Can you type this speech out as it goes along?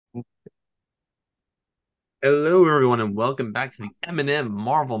Hello, everyone, and welcome back to the M&M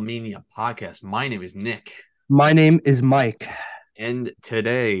Marvel Mania podcast. My name is Nick, My name is Mike. and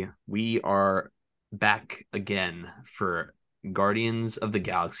today we are back again for Guardians of the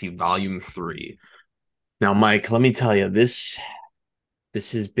Galaxy Volume 3. Now, Mike, let me tell you, this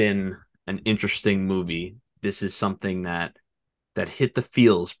has been an interesting movie. This is something that hit the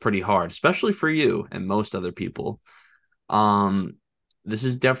feels pretty hard, especially for you and most other people. Um, this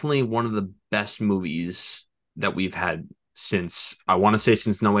is definitely one of the best movies that we've had since I want to say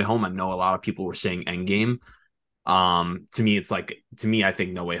since No Way Home. I know a lot of people were saying Endgame. To me, I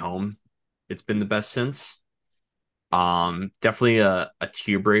think No Way Home. It's been the best since. Definitely a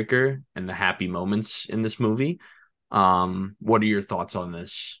tear breaker and the happy moments in this movie. What are your thoughts on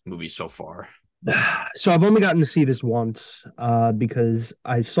this movie so far? So I've only gotten to see this once because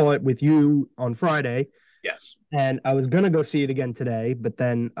I saw it with you on Friday Yes. and I was gonna go see it again today, but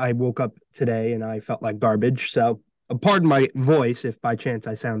then I woke up today and I felt like garbage. So pardon my voice if by chance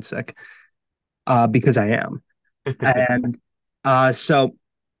I sound sick, because I am. And so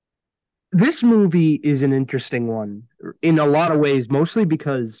this movie is an interesting one in a lot of ways, mostly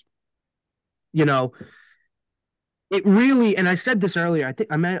because, you know, it really, and I said this earlier. I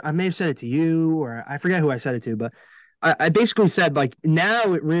think I may have said it to you, or I forget who I said it to, but I basically said like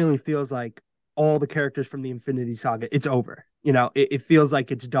now it really feels like all the characters from the Infinity Saga, it's over. It feels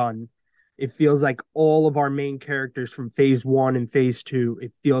like it's done. It feels like all of our main characters from phase one and phase two,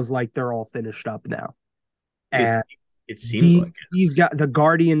 it feels like they're all finished up now. It's And it seems like he's got the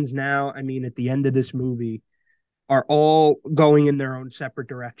Guardians now. I mean, at the end of this movie, are all going in their own separate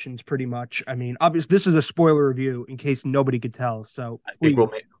directions pretty much. I mean, obviously this is a spoiler review in case nobody could tell. So I think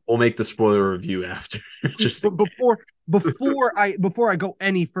please, we'll make the spoiler review after. Just but before I go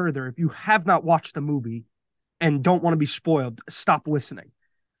any further, if you have not watched the movie and don't want to be spoiled, stop listening.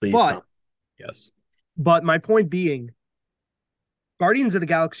 please But stop. Yes. but my point being, Guardians of the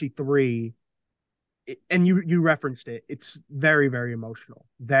Galaxy 3, and you referenced it, it's very, very emotional.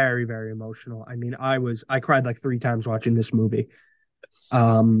 Very, very emotional. I mean, I cried like three times watching this movie. Yes.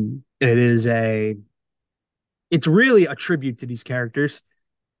 It is a it's really a tribute to these characters,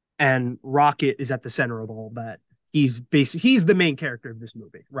 and Rocket is at the center of all that. He's the main character of this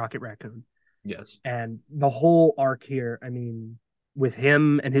movie, Rocket Raccoon, Yes. and the whole arc here. I mean, with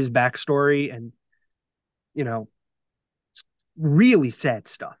him and his backstory, and you know, really sad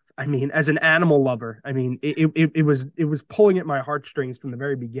stuff. I mean, as an animal lover, I mean, it was pulling at my heartstrings from the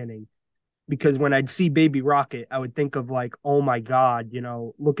very beginning because when I'd see Baby Rocket, I would think of like, oh my god,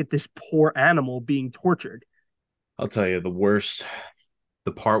 look at this poor animal being tortured. I'll tell you the worst.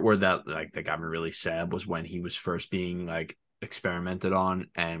 The part where that got me really sad was when he was first being like experimented on,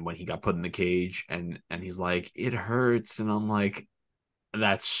 and when he got put in the cage, and he's like, it hurts, and I'm like,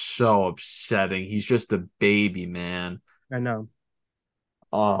 that's so upsetting. He's just a baby, man. I know.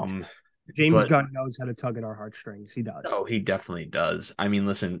 Um, James but Gunn knows how to tug at our heartstrings. He does. oh, he definitely does. I mean,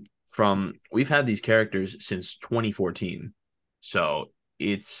 listen, from we've had these characters since 2014, so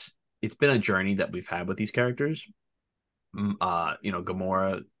it's been a journey that we've had with these characters.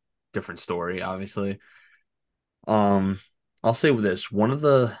 Gamora, different story, obviously. Um, I'll say with this,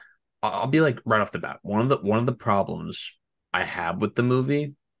 I'll be like right off the bat, one of the problems I have with the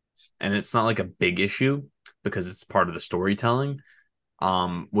movie, and it's not like a big issue because it's part of the storytelling,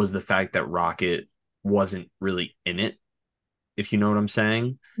 was the fact that Rocket wasn't really in it, if you know what I'm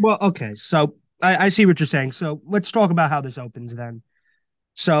saying. Well, okay. So I see what you're saying. So let's talk about how this opens then.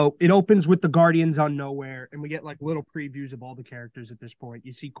 So it opens with the Guardians on nowhere, and we get like little previews of all the characters at this point.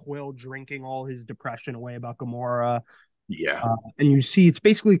 You see Quill drinking all his depression away about Gamora, Yeah. and you see it's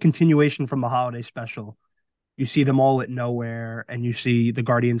basically a continuation from the holiday special. You see them all at nowhere, and you see the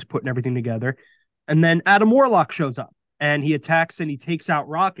Guardians putting everything together. And then Adam Warlock shows up, and he attacks and he takes out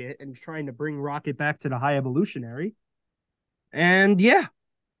Rocket, and he's trying to bring Rocket back to the High Evolutionary. And yeah,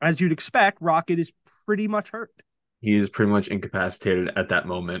 as you'd expect, Rocket is pretty much hurt. He is pretty much incapacitated at that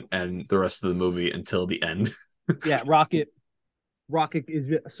moment and the rest of the movie until the end. Yeah, Rocket is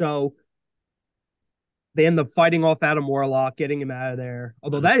so they end up fighting off Adam Warlock, getting him out of there.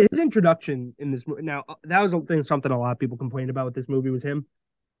 Although that his introduction in this movie, now that was a thing, something a lot of people complained about with this movie was him.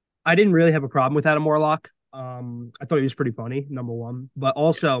 I didn't really have a problem with Adam Warlock. I thought he was pretty funny, number one, but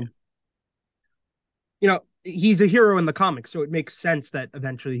also, he's a hero in the comics, so it makes sense that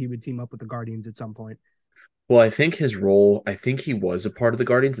eventually he would team up with the Guardians at some point. Well, I think he was a part of the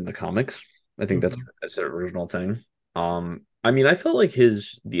Guardians in the comics. I think that's Mm-hmm. that's an original thing. I mean, I felt like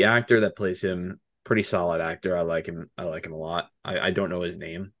the actor that plays him, pretty solid actor. I like him. I like him a lot. I don't know his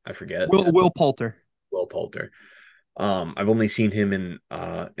name. I forget. Will Poulter. Will Poulter. I've only seen him in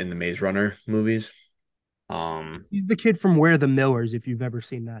the Maze Runner movies. He's the kid from Where the Millers, if you've ever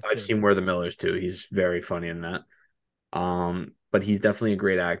seen that I've too. seen Where the Millers too. He's very funny in that. But he's definitely a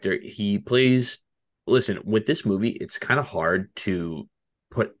great actor. He plays, listen, with this movie, it's kind of hard to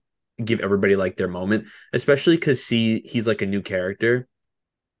put give everybody like their moment, especially because he's like a new character.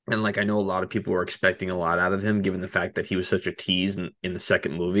 And like I know a lot of people were expecting a lot out of him, given the fact that he was such a tease in the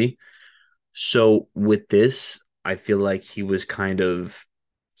second movie. So with this, I feel like he was kind of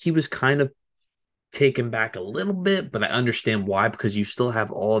taken back a little bit, but I understand why, because you still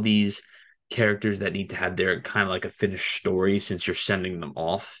have all these characters that need to have their kind of like a finished story since you're sending them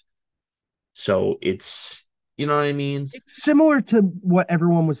off. So it's, you know what I mean? It's similar to what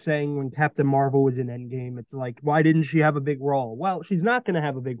everyone was saying when Captain Marvel was in Endgame. It's like, why didn't she have a big role? Well, she's not going to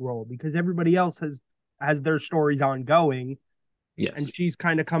have a big role because everybody else has their stories ongoing, Yes. and she's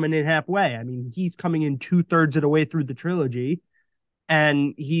kind of coming in halfway. I mean, he's coming in 2/3 of the way through the trilogy,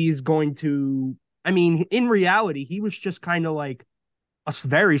 and he's going to. I mean, in reality, he was just kind of like a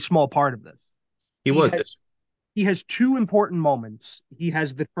very small part of this. He He was has this. he has two important moments. He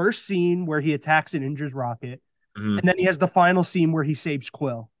has the first scene where he attacks and injures Rocket, and Mhm. then he has the final scene where he saves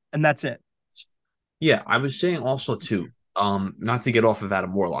Quill, and that's it. Yeah, I was saying also too, not to get off of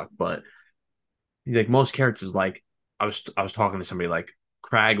Adam Warlock, but he's like most characters, like I was talking to somebody like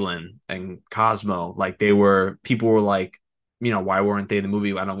Kraglin and Cosmo, like they were people were like, why weren't they in the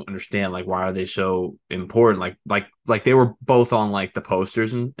movie? I don't understand. Like, why are they so important? Like they were both on like the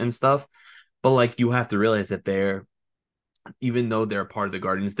posters and stuff. But like you have to realize that they're even though they're a part of the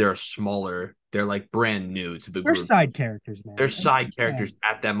Guardians, they're smaller, they're like brand new to the They're group. side characters, They're man. side Yeah. characters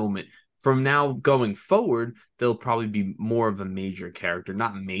at that moment. From now going forward, they'll probably be more of a major character,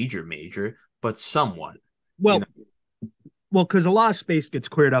 not major, major, but somewhat. You know, Well, well, because a lot of space gets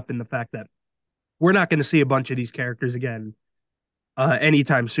cleared up in the fact that we're not going to see a bunch of these characters again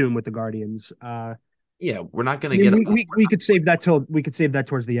anytime soon with the Guardians. yeah, we're not I gonna mean, get we could save that till we could save that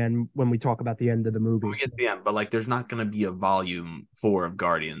towards the end when we talk about the end of the when we movie. get to the end, but like, there's not gonna be a volume four of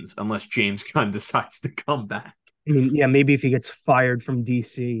Guardians unless James Gunn decides to come back. I mean, yeah, maybe if he gets fired from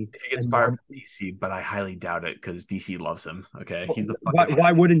DC If he gets and fired Marvel, from DC, but I highly doubt it because DC loves him. Okay, he's the fucking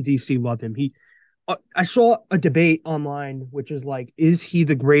why wouldn't DC love him? I saw a debate online, which is like, is he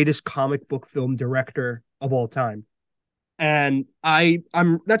the greatest comic book film director of all time? And I'm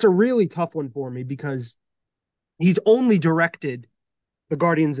that's a really tough one for me because he's only directed the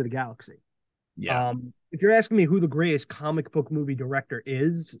Guardians of the Galaxy. yeah. If you're asking me who the greatest comic book movie director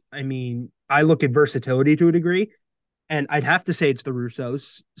is, I mean, I look at versatility to a degree, and I'd have to say it's the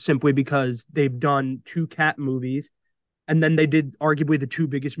Russos simply because they've done two Cat movies, and then they did arguably the two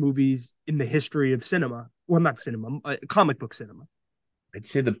biggest movies in the history of cinema. Well, not cinema, comic book cinema. I'd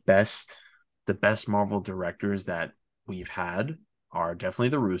say the best Marvel directors that we've had are definitely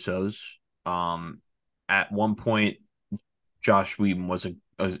the Russos. Um, at one point, Josh Whedon was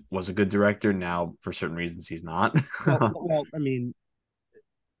a good director. Now, for certain reasons, he's not. Well, I mean,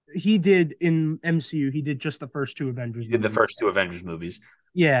 he did in MCU. He did just the first two Avengers He did the movies. first two Avengers movies.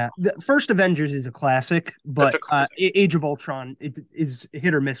 Yeah, the first Avengers is a classic, That but took a couple seconds. Age of Ultron it is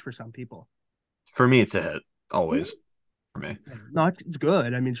hit or miss for some people. For me, it's a hit Yeah, always. For me, no, it's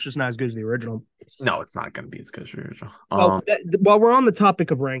good. I mean, it's just not as good as the original. no, it's not going to be as good as the original. Well, while we're on the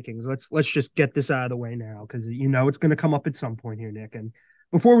topic of rankings, let's just get this out of the way now because you know it's going to come up at some point here, Nick. And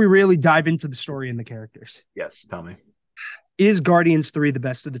before we really dive into the story and the characters, Yes, tell me. is Guardians 3 the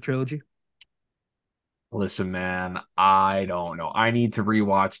best of the trilogy? Listen, man, I don't know. I need to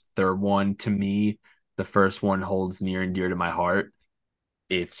rewatch the third one. To me, the first one holds near and dear to my heart.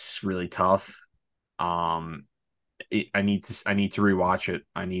 It's really tough. Um, I need to rewatch it.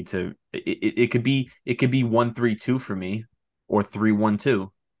 It could be 1-3-2 for me, or 3-1-2.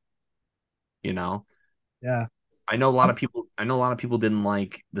 You know, Yeah, I know a lot of people didn't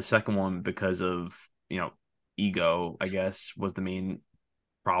like the second one because of ego. I guess was the main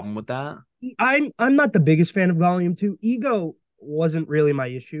problem with that. I'm not the biggest fan of Volume 2. Ego wasn't really my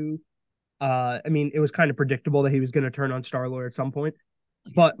issue. I mean, it was kind of predictable that he was going to turn on Star Lord at some point.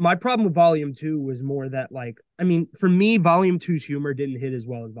 But my problem with Volume 2 was more that, like, I mean, for me, Volume Two's humor didn't hit as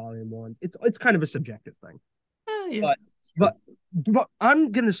well as Volume 1. It's kind of a subjective thing. Yeah, But true. but but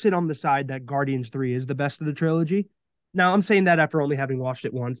I'm gonna sit on the side that Guardians 3 is the best of the trilogy. Now I'm saying that after only having watched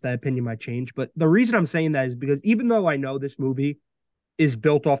it once, that opinion might change. But the reason I'm saying that is because even though I know this movie is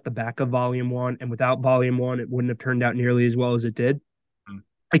built off the back of Volume 1, and without Volume 1, it wouldn't have turned out nearly as well as it did. Mm.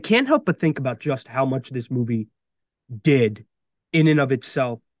 I can't help but think about just how much this movie did in and of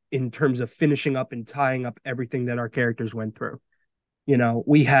itself in terms of finishing up and tying up everything that our characters went through. You know,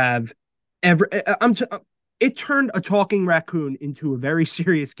 we have every I'm t- it turned a talking raccoon into a very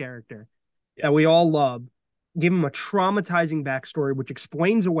serious character that Yes. we all love. give him a traumatizing backstory, which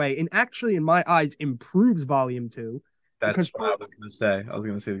explains away and actually, in my eyes, improves Volume 2. That's Because what I was gonna say. I was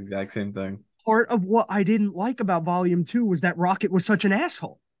gonna say the exact same thing. part of what I didn't like about Volume 2 was that Rocket was such an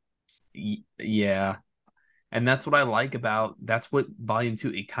asshole. Yeah, and that's what I like about that's what volume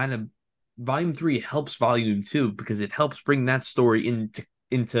two it kind of volume three helps volume two because it helps bring that story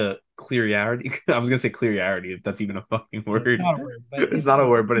into clarity. I was gonna say clarity if that's even a fucking Yeah, it's word. not a word, but It's not a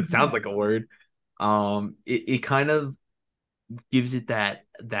word, but it sounds yeah. like a word. It kind of gives it that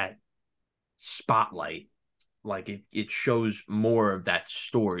spotlight, like it shows more of that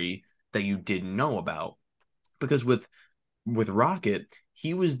story that you didn't know about because with Rocket,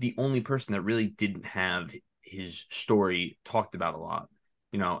 he was the only person that really didn't have his story talked about a lot,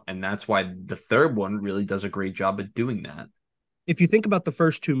 and that's why the third one really does a great job at doing that. If you think about the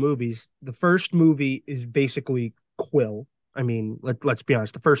first two movies, the first movie is basically Quill. I mean, let's be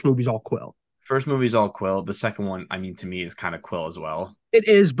honest, the first movie's all Quill. First movie's all Quill. The second one, I mean, to me, is kind of Quill as well. It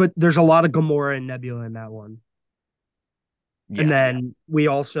is, but there's a lot of Gamora and Nebula in that one. And Yes, then we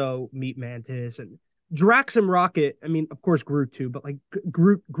also meet Mantis and Drax and Rocket. I mean, of course, Groot too, but like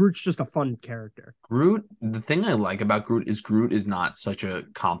Groot's just a fun character. Groot. The thing I like about Groot is not such a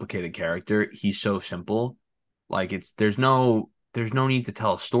complicated character. He's so simple. Like there's no need to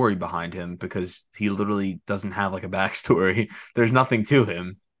tell a story behind him because he literally doesn't have like a backstory. There's nothing to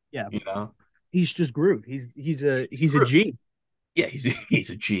him, Yeah, you know. he's just Groot. He's a Groot. G. Yeah, he's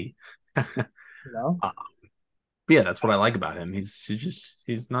a G. You know. But yeah, that's what I like about him.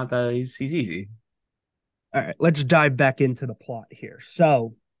 He's not that he's easy. All right, let's dive back into the plot here.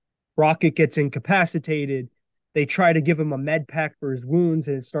 So Rocket gets incapacitated. They try to give him a med pack for his wounds,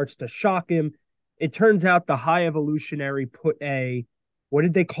 and it starts to shock him. It turns out the High Evolutionary put a what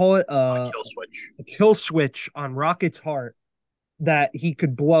did they call it? Kill switch. A kill switch on Rocket's heart that he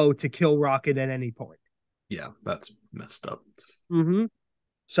could blow to kill Rocket at any point. Yeah, that's messed up. Mm-hmm.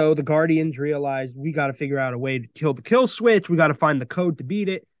 So the Guardians realize we got to figure out a way to kill the kill switch. We got to find the code to beat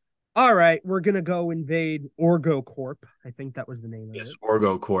it. All right, we're gonna go invade Orgo Corp. I think that was the name of Yes, it.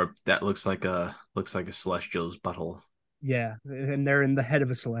 Orgo Corp. That looks like a celestial's butthole. Yeah, and they're in the head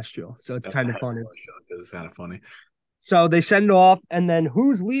of a celestial, so it's That's the kind of head of funny. celestial because it's kind of funny. So they send off, and then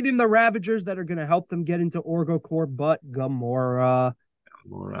who's leading the Ravagers that are going to help them get into Orgo Corp? But Gamora.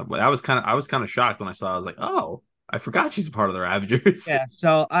 But I was kind of shocked when I saw. I was like, oh, I forgot she's a part of the Ravagers. Yeah,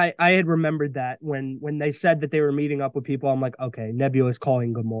 so I had remembered that when they said that they were meeting up with people, I'm like, okay, Nebula's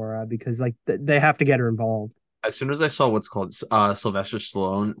calling Gamora because like they have to get her involved. As soon as I saw what's called Sylvester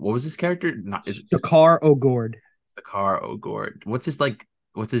Stallone, what was his character? Not is it Stakar Ogord. the car? Oh, Gord. What's his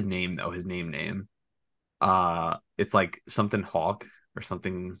name though? His name. It's like something Hawk or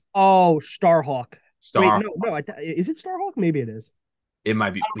something Oh, Starhawk. Wait, Star. no, is it Starhawk? Maybe it is. It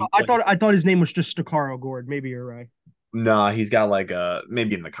might be. I thought his name was just Stakar Ogord. Maybe you're right. No, he's got like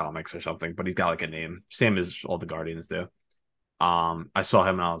maybe in the comics or something, but he's got like a name, same as all the Guardians do. I saw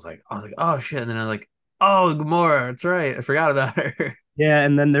him and I was like, oh shit, and then I was like, oh Gamora, that's right, I forgot about her. Yeah,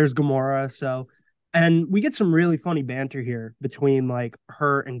 and then there's Gamora. So, and we get some really funny banter here between like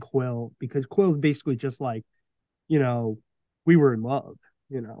her and Quill because Quill's basically just like, you know, we were in love,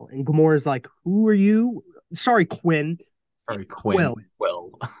 and Gamora's like, who are you? Sorry, Quinn. Sorry, Quill.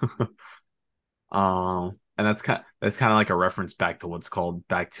 Quill. And that's kind of like a reference back to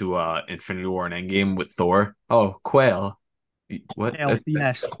Infinity War and Endgame with Thor. Oh, Quail. What? Quail.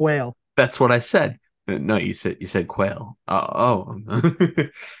 Yes, Quail. That's what I said. No, you said Quail. Oh.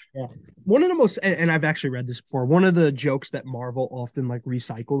 Yeah. One of the most, and I've actually read this before. One of the jokes that Marvel often like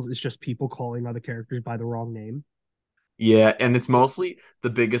recycles is just people calling other characters by the wrong name. Yeah, and it's mostly the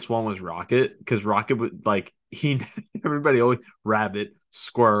biggest one was Rocket because Rocket would like he everybody always rabbit,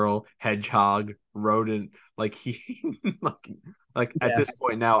 squirrel, hedgehog, rodent. Like he like like at Yeah. this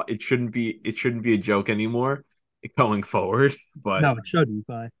point now it shouldn't be a joke anymore going forward, but No, it shouldn't,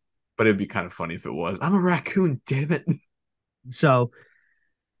 but but it'd be kind of funny if it was. I'm a raccoon, damn it. so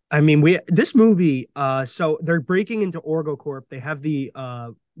I mean, we this movie. So they're breaking into Orgo Corp. They have the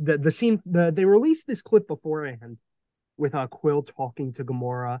scene. They released this clip beforehand with Quill talking to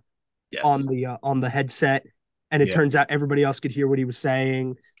Gamora Yes. on the headset, and it Yeah. turns out everybody else could hear what he was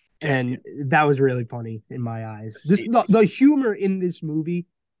saying, Yes. Yeah. and that was really funny in my eyes. This See, the humor in this movie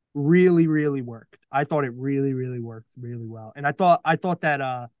really worked. I thought it really worked really well, and I thought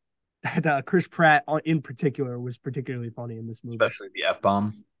that that Chris Pratt in particular was particularly funny in this movie. especially the F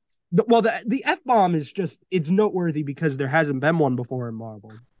bomb. The F bomb is just it's noteworthy because there hasn't been one before in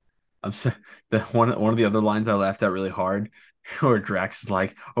Marvel. I'm sorry. The one of the other lines I laughed at really hard, where Drax is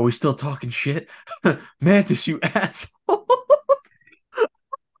like, "Are we still talking shit, Mantis? You asshole!"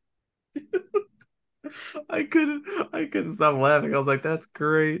 I couldn't stop laughing. I was like, that's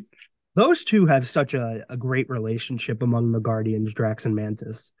great. Those two have such a great relationship among the Guardians, Drax and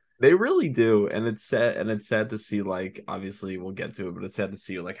Mantis. They really do, and it's sad to see like obviously we'll get to it, but it's sad to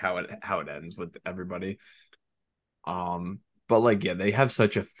see like how it ends with everybody. Um, but like yeah, they have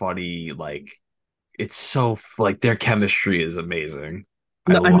such a funny like it's so like their chemistry is amazing.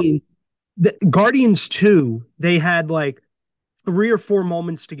 I No, I love. mean, the Guardians 2, they had like 3 or 4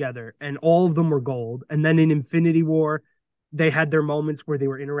 moments together, and all of them were gold. And then in Infinity War, they had their moments where they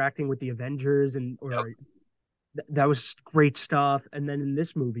were interacting with the Avengers, and Yep. or that was great stuff. And then in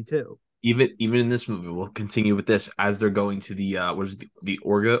this movie too, Even in this movie, we'll continue with this as they're going to the what is the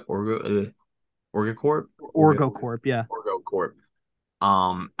Orga Corp Orgo Corp, yeah. Orgo Corp.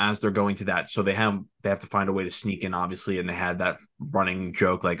 As they're going to that, so they have to find a way to sneak in, obviously, and they had that running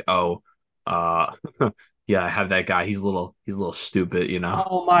joke like, oh, uh, yeah, I have that guy. He's a little stupid, you know.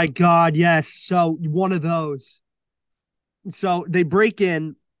 Oh my God, yes. So one of those. So they break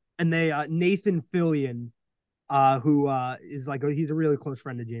in, and they Nathan Fillion, who is like he's a really close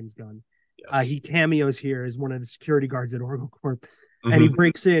friend of James Gunn. Yes. He cameos here as one of the security guards at Orgo Corp, and he Hmm.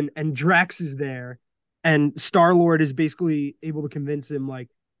 breaks in, and Drax is there, and Star Lord is basically able to convince him like,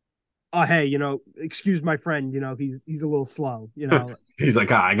 oh hey, excuse my friend, he's a little slow, He's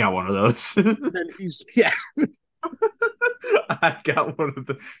like, ah, I got one of those. and he's yeah. I got one of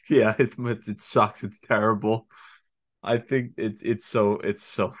the. Yeah, it sucks. It's terrible. I think it's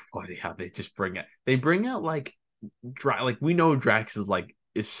so funny how they just bring it. They bring out like like we know Drax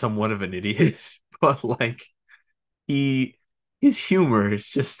is somewhat of an idiot, but like he his humor is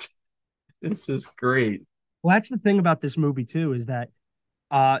just it's just great. Well, that's the thing about this movie too, is that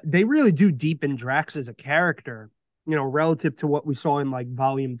they really do deepen Drax as a character, relative to what we saw in like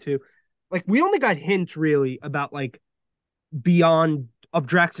Volume 2. Like we only got hints really about like beyond of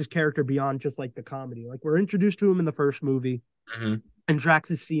Drax's character beyond just like the comedy. Like we're introduced to him in the first movie, Hmm. and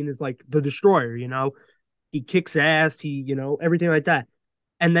Drax is seen as like the destroyer. He kicks ass. He everything like that.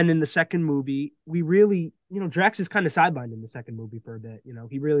 And then in the second movie, we really, Drax is kind of sidelined in the second movie for a bit.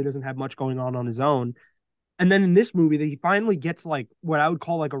 He really doesn't have much going on his own. And then in this movie, that he finally gets like what I would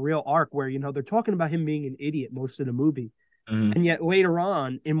call like a real arc where they're talking about him being an idiot most of the movie, Hmm. and yet later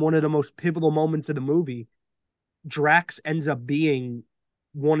on, in one of the most pivotal moments of the movie, Drax ends up being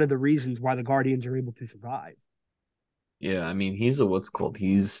one of the reasons why the Guardians are able to survive. Yeah, I mean he's a what's called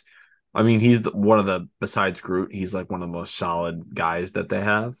I mean he's one of the besides Groot, he's like one of the most solid guys that they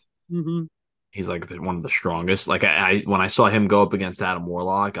have. Mm-hmm. He's like one of the strongest. Like I when I saw him go up against Adam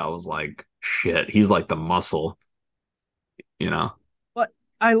Warlock, I was like, shit, he's like the muscle, you know. But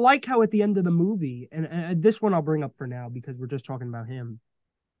I like how at the end of the movie, and this one I'll bring up for now because we're just talking about him.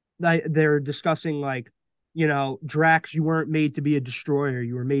 They're discussing like, Drax, you weren't made to be a destroyer.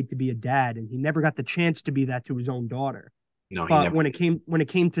 You were made to be a dad, and he never got the chance to be that to his own daughter. No, he But never. when it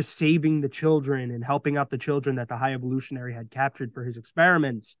came to saving the children and helping out the children that the High Evolutionary had captured for his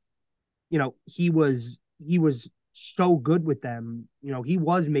experiments, he was so good with them. He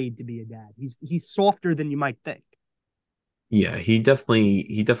was made to be a dad. He's softer than you might think. Yeah, he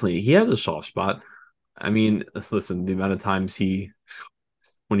has a soft spot. I mean, listen, the amount of times he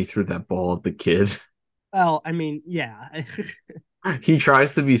when he threw that ball at the kid, Well, I mean, yeah. he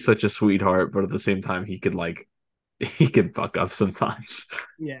tries to be such a sweetheart, but at the same time, he could fuck up sometimes.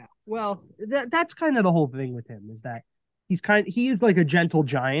 Yeah. Well, that's kind of the whole thing with him, is that he is like a gentle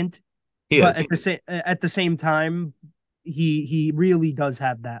giant, He but is. at the same time, he really does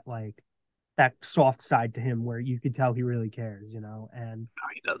have that like that soft side to him where you could tell he really cares. And No,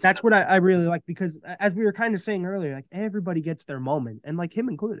 he does. that's what I really like, because as we were kind of saying earlier, like everybody gets their moment, and like him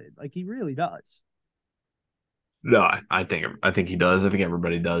included, like he really does. No, I think he does. I think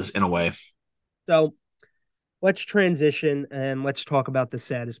everybody does in a way. So let's transition and let's talk about the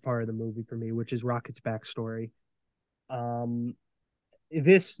saddest part of the movie for me, which is Rocket's backstory. Um,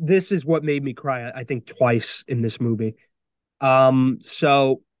 this is what made me cry, I think, twice in this movie.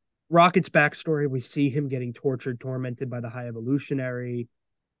 So Rocket's backstory, we see him getting tortured, tormented by the High Evolutionary.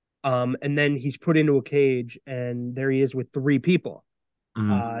 And then he's put into a cage, and there he is with 3 people.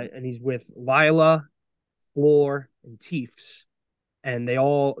 Mhm. And he's with Lila, Floor, and Teefs. And they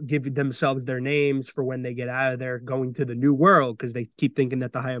all give themselves their names for when they get out of there, going to the new world, because they keep thinking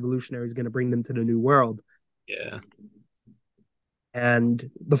that the High Evolutionary is going to bring them to the new world. Yeah. And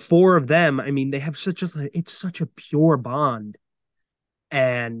the 4 of them, I mean, they have it's such a pure bond.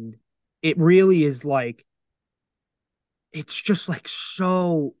 And it really is like, it's just like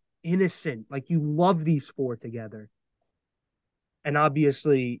so innocent. Like you love these 4 together. And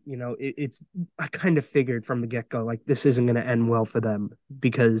obviously, I kind of figured from the get go, like this isn't going to end well for them,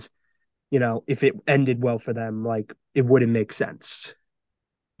 because if it ended well for them, like it wouldn't make sense.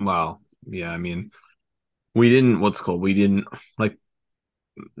 Well, yeah, I mean, we didn't. What's called? We didn't like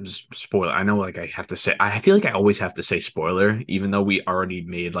spoiler. I know, like I have to say. I feel like I always have to say spoiler, even though we already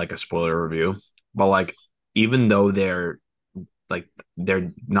made like a spoiler review. But like, even though like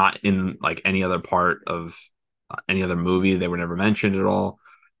they're not in like any other part of any other movie, they were never mentioned at all.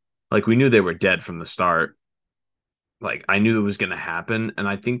 Like we knew they were dead from the start. Like I knew it was going to happen, and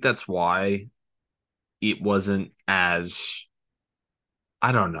I think that's why it wasn't as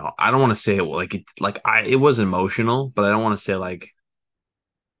I don't know. I don't want to say it like it was emotional, but I don't want to say like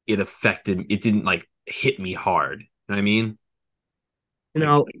it didn't like hit me hard. You know what I mean? You Like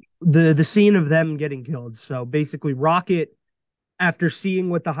know, the scene of them getting killed. So basically, Rocket, after seeing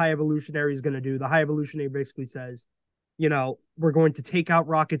what the High Evolutionary is going to do, the High Evolutionary basically says, we're going to take out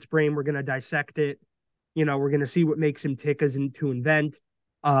Rocket's brain, we're going to dissect it, we're going to see what makes him tick as in, to invent,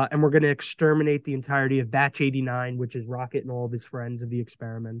 and we're going to exterminate the entirety of Batch 89, which is Rocket and all of his friends of the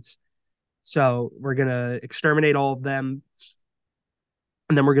experiments. So we're going to exterminate all of them,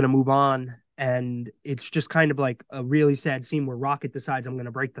 and then we're going to move on. And it's just kind of like a really sad scene where Rocket decides, I'm going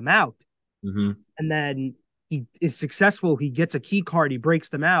to break them out. mm-hmm. And then he is successful. He gets a key card, he breaks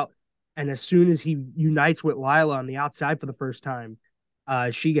them out. And as soon as he unites with Lila on the outside for the first time,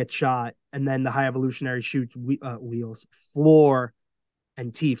 she gets shot. And then the High Evolutionary shoots Wheels, Floor,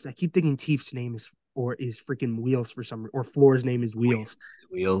 and Teefs. I keep thinking Teefs' name is freaking Wheels for some, or Floor's name is Wheels.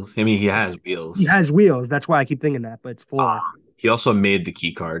 Wheels. I mean, he has He wheels. has Wheels. That's why I keep thinking that, but it's Floor. He also made the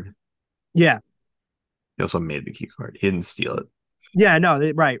key card. Yeah. He also made the key card. He didn't steal it. Yeah,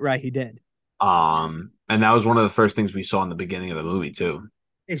 no, right. He did. And that was one of the first things we saw in the beginning of the movie too.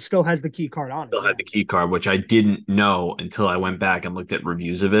 It still has the key card on it. Still Yeah. had the key card, which I didn't know until I went back and looked at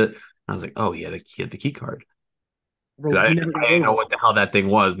reviews of it. I was like, oh, he had the key card because He never I got rid didn't of know it. what the hell that thing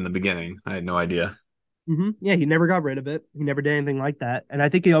was in the beginning. I had no idea. Yeah, he never got rid of it. He never did anything like that. And I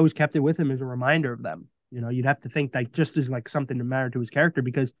think he always kept it with him as a reminder of them. You'd have to think that just as like something to matter to his character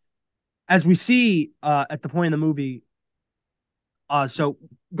because as we see at the point in the movie, so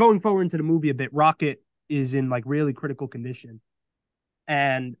going forward into the movie a bit, Rocket is in like really critical condition.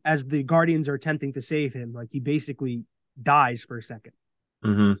 And as the Guardians are attempting to save him, like he basically dies for a second.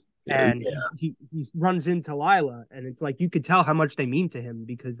 Mm-hmm. And Yeah. he runs into Lila, and it's like you could tell how much they mean to him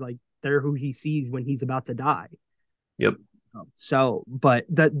because like they're who he sees when he's about to die. Yep. So, but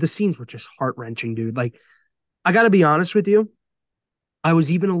the scenes were just heart wrenching, dude. Like, I got to be honest with you, I was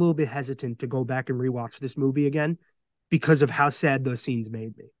even a little bit hesitant to go back and rewatch this movie again because of how sad those scenes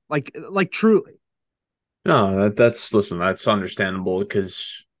made me. Like truly, No, that's listen, that's understandable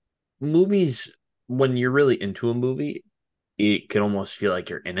because movies, when you're really into a movie, it can almost feel like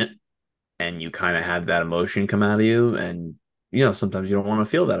you're in it and you kind of have that emotion come out of you. And, sometimes you don't want to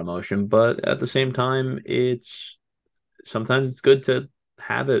feel that emotion, but at the same time, sometimes it's good to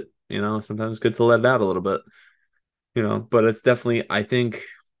have it, sometimes it's good to let it out a little bit, but it's definitely, I think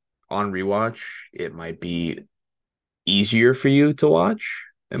on rewatch, it might be easier for you to watch.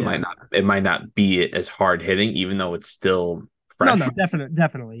 yeah. It might not be as hard hitting, even though it's still No, fresh. no,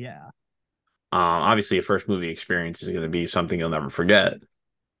 definitely, yeah, Obviously, a first movie experience is going to be something you'll never forget.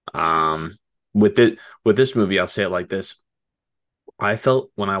 Um, with it, with this movie, I'll say it like this: I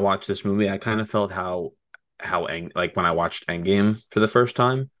felt when I watched this movie, I kind of felt like when I watched Endgame for the first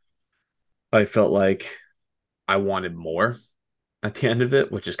time, I felt like I wanted more at the end of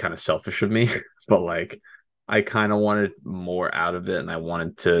it, which is kind of selfish of me, but like I kind of wanted more out of it, and I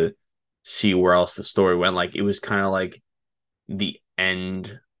wanted to see where else the story went. Like it was kind of like the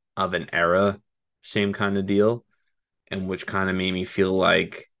end of an era, same kind of deal, and which kind of made me feel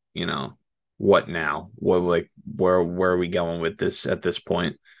like, what now? What like where are we going with this at this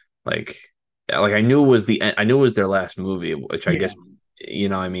point? Like like I knew it was the end, I knew it was their last movie, which I yeah, guess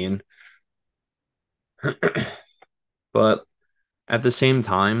what I mean. But at the same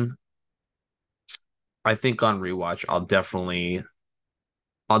time, I think on rewatch, I'll definitely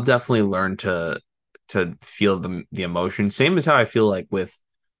learn to feel the emotion. Same as how I feel like with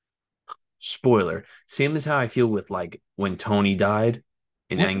spoiler. Same as how I feel with like when Tony died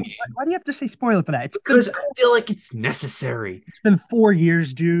in Endgame. why do you have to say spoiler for that? Because I feel like it's necessary. It's been 4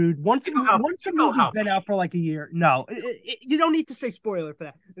 years, dude. Once a You know movie's how been out for like a year, no, you don't need to say spoiler for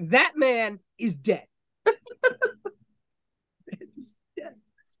that. That man is dead.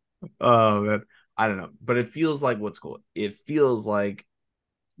 oh man. I don't know. But it feels like what's cool. It feels like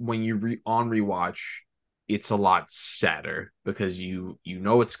when you on rewatch, it's a lot sadder because you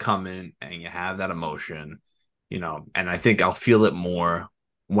know it's coming and you have that emotion, and I think I'll feel it more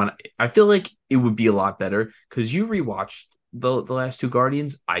when I feel like it would be a lot better because you rewatched the last two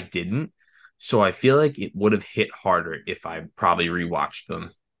Guardians. I didn't. So I feel like it would have hit harder if I probably rewatched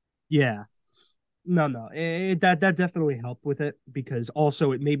them. Yeah. No, no, that definitely helped with it because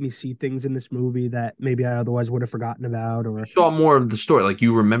also it made me see things in this movie that maybe I otherwise would have forgotten about. You Or, saw more of the story, like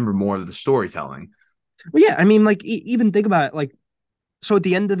you remember more of the storytelling. well, yeah, I mean, like even think about it, like so at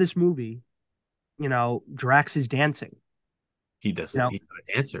the end of this movie, Drax is dancing. He You doesn't. know, He's not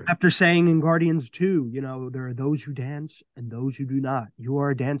a dancer. after saying in Guardians 2, there are those who dance and those who do not. You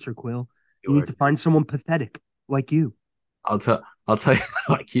are a dancer, Quill. You You need are. to find someone pathetic like you. I'll tell. I'll tell you.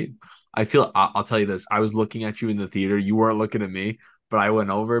 Like you, I feel. I'll tell you this. I was looking at you in the theater. You weren't looking at me, but I went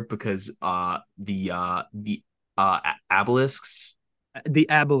over because obelisks. The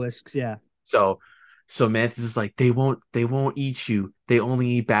obelisks, yeah. So Mantis is like they won't eat you. They only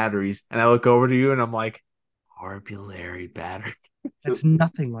eat batteries. And I look over to you and I'm like, Arbulary battery. That's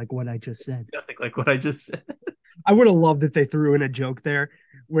nothing like what I just It's said. nothing like what I just said. I would have loved if they threw in a joke there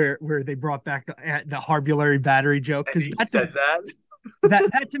where they brought back the Harbulary battery joke And because he said that.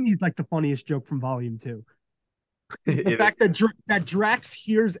 that to me is like the funniest joke from Volume 2. The It fact is that Drax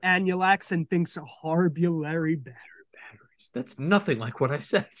hears Annulax and thinks Harbulary battery. batteries. That's nothing like what I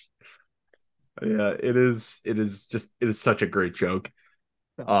said. Yeah, it is. It is such a great joke.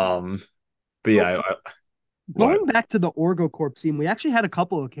 So, Um, but oh, yeah, what? going back to the Orgocorp scene, we actually had a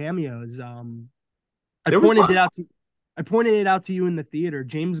couple of cameos. I There was pointed one it out to I pointed it out to you in the theater.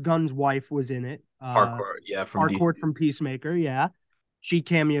 James Gunn's wife was in it. hardcore, yeah, from DC. Harcourt from Peacemaker, yeah. She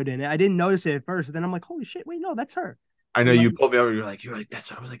cameoed in it. I didn't notice it at first, and then I'm like, holy shit, wait, no, that's her. I know And you then pulled me over. You're like,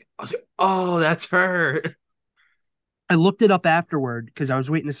 that's. I was like, oh, that's her. I looked it up afterward because I was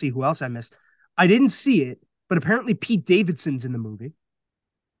waiting to see who else I missed. I didn't see it, but apparently Pete Davidson's in the movie.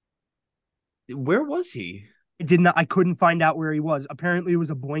 Where was he? I couldn't find out where he was. Apparently it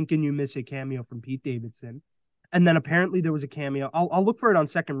was a blink and you miss it cameo from Pete Davidson. And then apparently there was a cameo. I'll look for it on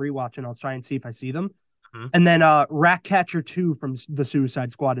second rewatch and I'll try and see if I see them. Hmm. And then Ratcatcher 2 from the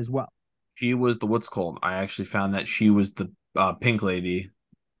Suicide Squad as well. She was the what's called. I actually found that she was the pink lady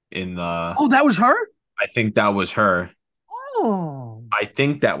in the. Oh, that was her? I think that was her. Oh, I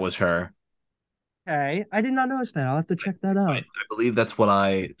think that was her. okay. I did not notice that. I'll have to check that out. I believe that's what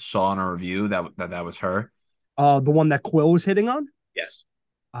I saw in a review that was her. The one that Quill was hitting on? Yes.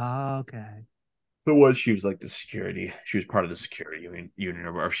 Okay. Who was she? Was like the security. She was part of the security unit,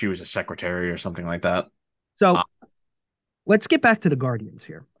 or if she was a secretary or something like that. So Um, let's get back to the Guardians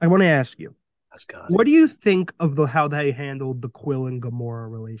here. I want to ask you, that's God. what do you think of how they handled the Quill and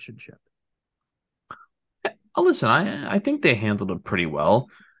Gamora relationship? Oh, listen, I think they handled it pretty well.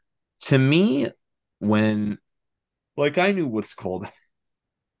 To me, when like I knew what's called.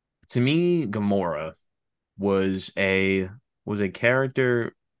 To me, Gamora was a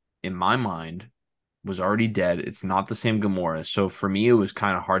character in my mind was already dead. It's not the same Gamora. So for me, it was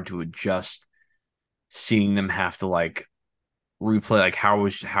kind of hard to adjust seeing them have to like replay like how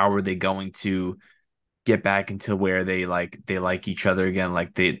were they going to get back into where they like each other again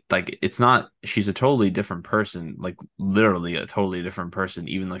like it's not she's a totally different person like literally a totally different person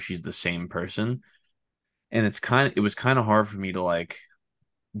even though she's the same person and it was kind of hard for me to like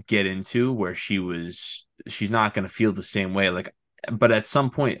get into where she's not going to feel the same way like but at some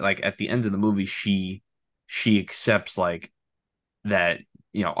point like at the end of the movie she accepts like that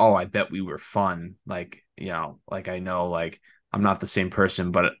oh I bet we were fun like like I know like I'm not the same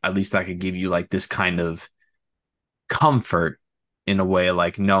person but at least I could give you like this kind of comfort in a way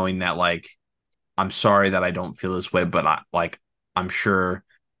like knowing that like I'm sorry that I don't feel this way but I'm sure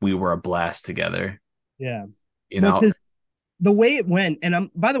we were a blast together Yeah. you Well, know because the way it went, and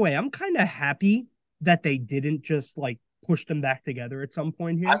by the way, I'm kind of happy that they didn't just like push them back together at some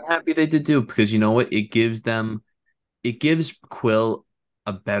point I'm here. happy they did too because you know what it gives Quill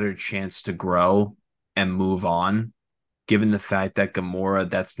a better chance to grow and move on, given the fact that Gamora,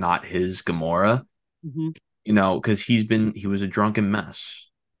 that's not his Gamora, Mhm. because he was a drunken mess.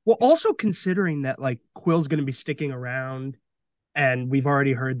 Well, also considering that like Quill's going to be sticking around, and we've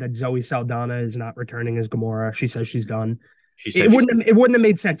already heard that Zoe Saldana is not returning as Gamora. She says she's done. She said she's It wouldn't have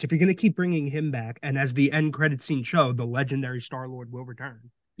made sense if you're going to keep bringing him back, and as the end credit scene showed, the legendary Star Lord will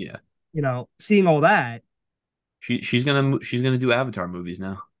return. yeah. Seeing all that, She's gonna do Avatar movies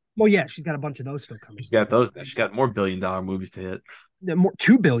now. well, yeah, she's got a bunch of those still coming. She's got Disney, those now. She's got more billion-dollar movies to hit. more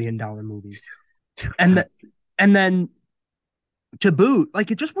 $2 billion movies, and and then to boot,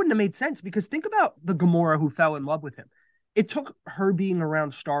 like it just wouldn't have made sense because think about the Gamora who fell in love with him. It took her being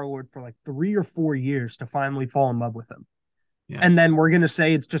around Star Lord for like 3 or 4 years to finally fall in love with him. Yeah. And then we're gonna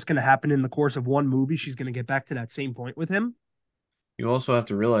say it's just gonna happen in the course of one movie. She's gonna get back to that same point with him. You also have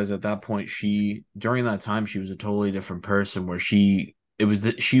to realize at that point during that time she was a totally different person where it was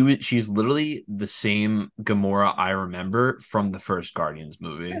that she's literally the same Gamora I remember from the first Guardians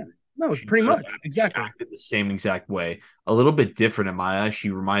movie. Yeah, no, She pretty literally much she exactly. acted the same exact way. A little bit different in my eyes.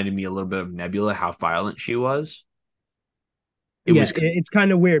 She reminded me a little bit of Nebula, how violent she was. It Yeah, was it's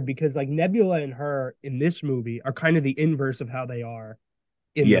kind of weird because like Nebula and her in this movie are kind of the inverse of how they are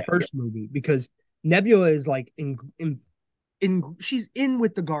in the yeah, first movie because Nebula is like in she's in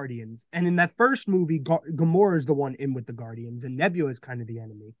with the Guardians, and in that first movie, Gamora is the one in with the Guardians, and Nebula is kind of the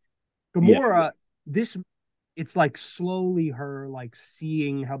enemy. yeah, Gamora, this it's like slowly her like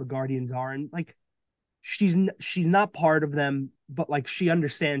seeing how the Guardians are, and like she's not part of them, but like she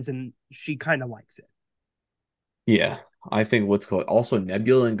understands and she kind of likes it. yeah. I think what's called also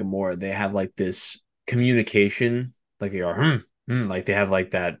Nebula and Gamora, they have like this communication, like they are, like they have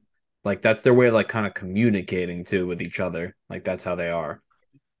like that, like that's their way of like kind of communicating too with each other. Like that's how they are.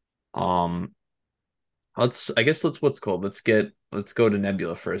 Um, I guess let's what's called. Let's go to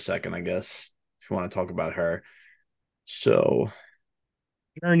Nebula for a second, I guess, if you want to talk about her. So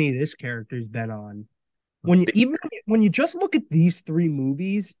Journey this character's been on when you even when you just look at these three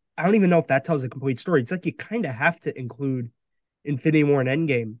movies, I don't even know if that tells a complete story. It's like you kind of have to include Infinity War and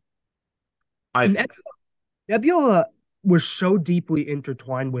Endgame. I think Nebula was so deeply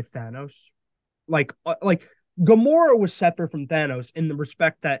intertwined with Thanos. Like Gamora was separate from Thanos in the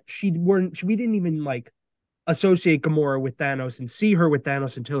respect that we didn't even like associate Gamora with Thanos and see her with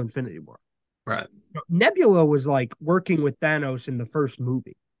Thanos until Infinity War. right. Nebula was like working with Thanos in the first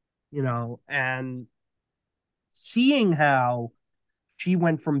movie, and seeing how she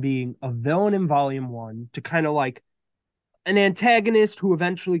went from being a villain in volume one to kind of like an antagonist who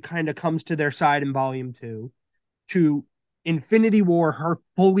eventually kind of comes to their side in volume two to Infinity War, her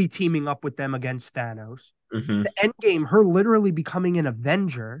fully teaming up with them against Thanos. Hmm. The end game, her literally becoming an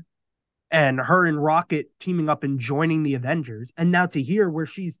Avenger and her and Rocket teaming up and joining the Avengers. And now to here where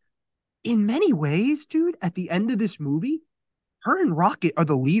she's in many ways, dude, at the end of this movie, her and Rocket are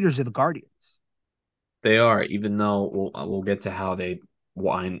the leaders of the Guardians. They are, even though we'll get to how they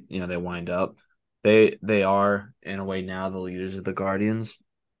they wind up. They are in a way now the leaders of the Guardians.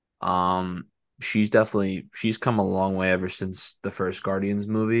 Um, she's come a long way ever since the first Guardians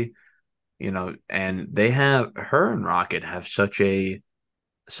movie, and they have her and Rocket have such a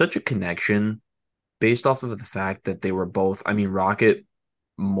connection based off of the fact that they were both, I mean, Rocket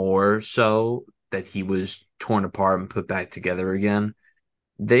more so that he was torn apart and put back together again.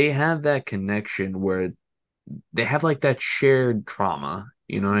 They have that connection where they have like that shared trauma.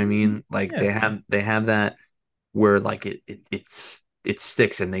 You know what I mean? Like Yeah. they have that where like it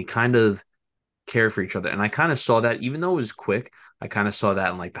sticks and they kind of care for each other. And I kind of saw that even though it was quick, I kind of saw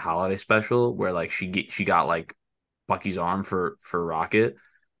that in like the holiday special where like she got like Bucky's arm for Rocket.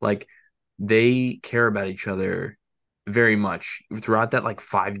 Like they care about each other very much throughout that like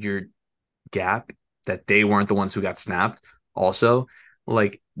 5 year gap that they weren't the ones who got snapped. Also,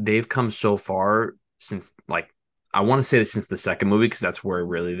 like they've come so far since like I want to say this since the second movie because that's where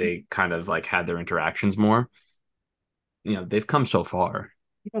really they kind of like had their interactions more. They've come so far.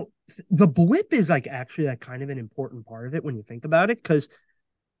 The blip is like actually like kind of an important part of it when you think about it, because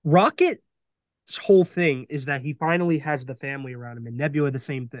Rocket's whole thing is that he finally has the family around him, and Nebula the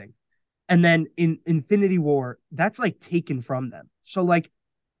same thing. And then in Infinity War, that's like taken from them. So like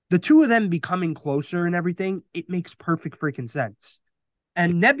the two of them becoming closer and everything, it makes perfect freaking sense.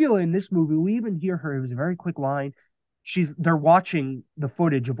 And Nebula in this movie, we even hear her. It was a very quick line. They're watching the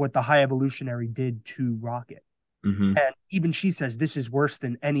footage of what the High Evolutionary did to Rocket, Hmm. and even she says this is worse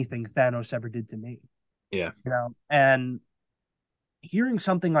than anything Thanos ever did to me. Yeah. And hearing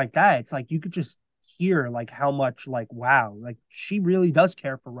something like that, it's like you could just hear like how much like wow, like she really does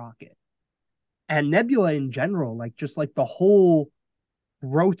care for Rocket and Nebula in general, like just like the whole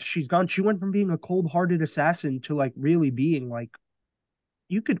growth she's gone. She went from being a cold-hearted assassin to like really being like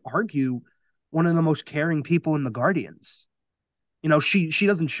you could argue one of the most caring people in the Guardians. She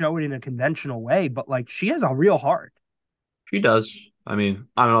doesn't show it in a conventional way, but like she has a real heart. She does. I mean,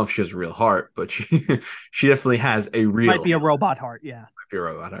 I don't know if she has a real heart, but she she definitely has a Might real be a robot heart, yeah.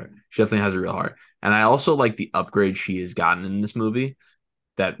 hero about her. She definitely has a real heart. And I also like the upgrade she has gotten in this movie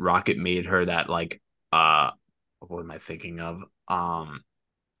that Rocket made her that like what am I thinking of?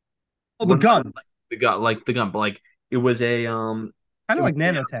 Oh, the What gun, the gun, but like it was kind it of was like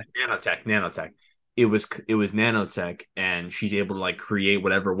nanotech. nanotech. It was nanotech, and she's able to like create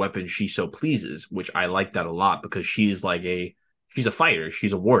whatever weapon she so pleases, which I like that a lot because she's a fighter,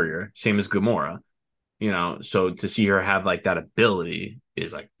 she's a warrior, same as Gamora, so to see her have like that ability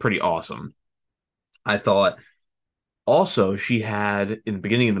is like pretty awesome. I thought also she had in the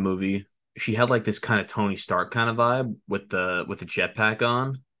beginning of the movie. she had like this kind of Tony Stark kind of vibe with the jetpack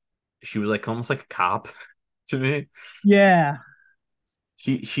on. She was like almost like a cop to me. Yeah.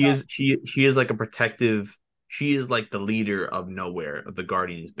 She is like a protective. She is like the leader of nowhere of the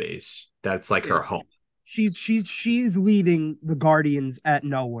Guardians base. That's like her Yes. home. She's leading the Guardians at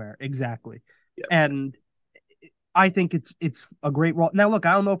nowhere, exactly. Yes, And I think it's a great role. Now, look,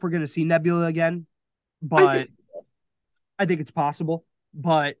 I don't know if we're going to see Nebula again, I think but I think it's possible.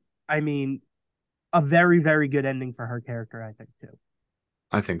 But I mean, a very, very good ending for her character, I think, too.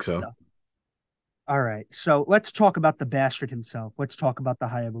 I think so. So, all right. So let's talk about the bastard himself. Let's talk about the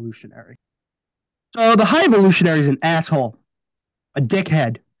High Evolutionary. So the High Evolutionary is an asshole, a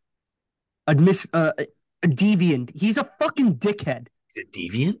dickhead, a a deviant. He's a fucking dickhead. Is it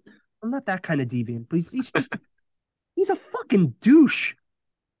deviant? I'm not that kind of deviant, but he's just he's a fucking douche.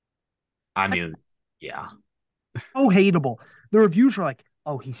 I I mean, yeah. So hateable. The reviews are like,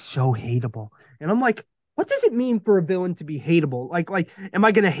 "Oh, he's so hateable," and I'm like, "What does it mean for a villain to be hateable? Am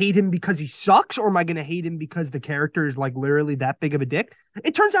I gonna hate him because he sucks, or am I gonna hate him because the character is like literally that big of a dick?"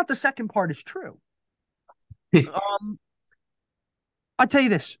 It turns out the second part is true. Um, I'll tell you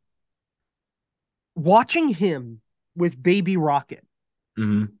this: watching him with Baby Rocket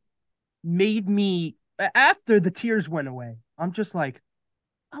Mhm. made me after the tears went away. I'm just like,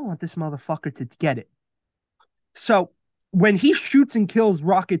 I want this motherfucker to get it. So when he shoots and kills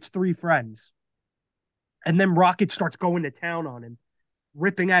Rocket's three friends, and then Rocket starts going to town on him,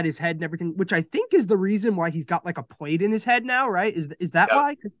 ripping at his head and everything, which I think is the reason why he's got like a plate in his head now, right? Is that Got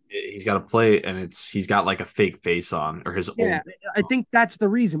why? he's got a plate and he's got like a fake face on or his Yeah, old. I think that's the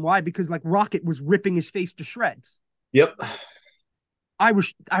reason why, because like Rocket was ripping his face to shreds. Yep. I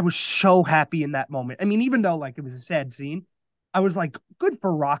was so happy in that moment. I mean, even though like it was a sad scene, I was like, good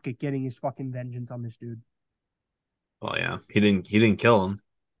for Rocket getting his fucking vengeance on this dude. Well, yeah. He didn't kill him.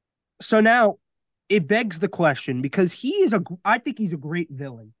 So now it begs the question because I think he's a great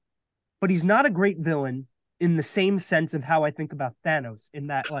villain, but he's not a great villain in the same sense of how I think about Thanos. In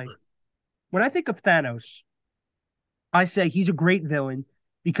that, like, when I think of Thanos, I say he's a great villain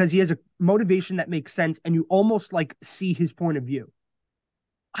because he has a motivation that makes sense and you almost like see his point of view.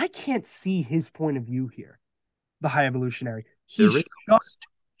 I can't see his point of view here, the High Evolutionary. There He's is just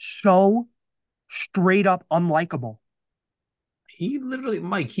so straight up unlikable. he literally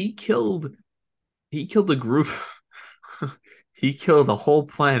Mike, he killed a group. He killed a whole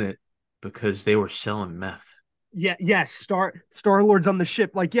planet because they were selling meth. Yeah, yes, Star Lord's on the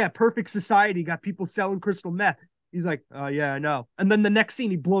ship. Like, yeah, perfect society. Got people selling crystal meth. He's like, oh yeah, I know. And then the next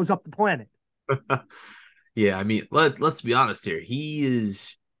scene, he blows up the planet. Yeah, I mean, let's be honest here. He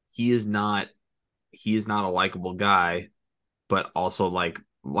is not he is not a likable guy, but also like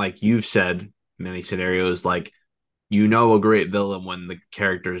you've said many scenarios, like you know a great villain when the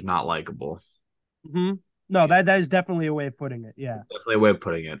character is not likable. Mm-hmm. No, that is definitely a way of putting it. Yeah. Definitely a way of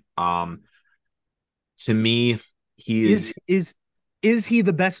putting it. To me, he is Is is is he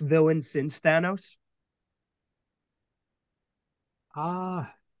the best villain since Thanos?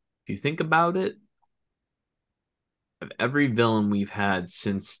 if you think about it, of every villain we've had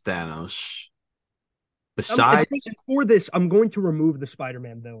since Thanos, besides For this, I'm going to remove the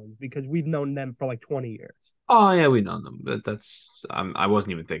Spider-Man villains because we've known them for like 20 years. oh yeah, we know them, but that's I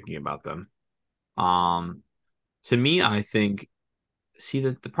wasn't even thinking about them. Um, to me, I think see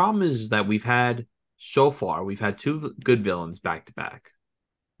that the problem is that we've had two good villains back to back.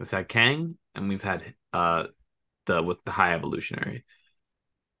 We've had Kang and we've had the with the High Evolutionary.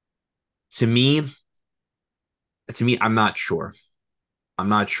 To me, I'm not sure. I'm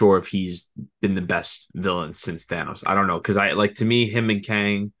not sure if he's been the best villain since Thanos. I don't know because I like to me him and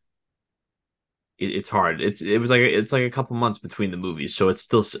Kang. It's hard. It's like a couple months between the movies, so it's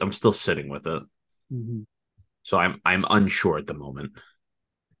still I'm still sitting with it. Mhm. So I'm unsure at the moment.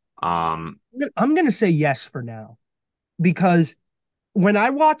 Um, I'm gonna say yes for now because when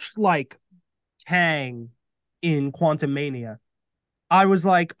I watched like Kang in Quantum Mania, I was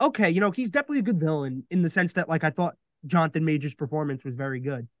like, okay, he's definitely a good villain in the sense that like I thought Jonathan Major's performance was very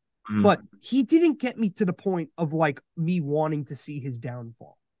good, mm, but he didn't get me to the point of like me wanting to see his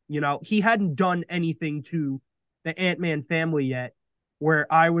downfall. He hadn't done anything to the Ant-Man family yet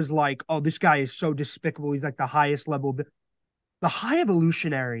where I was like, oh, this guy is so despicable. He's like the highest level. The High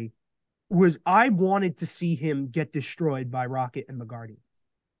Evolutionary was I wanted to see him get destroyed by Rocket and the Guardian.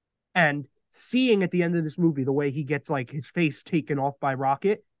 And seeing at the end of this movie the way he gets like his face taken off by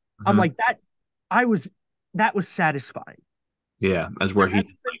Rocket, I'm mhm. like I was that was satisfying. Yeah, as There where he hasn't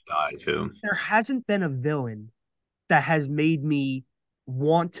did been like die too. there hasn't been a villain that has made me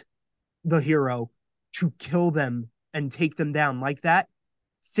want the hero to kill them and take them down like that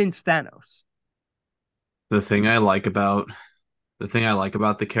since Thanos. The thing I like about the thing I like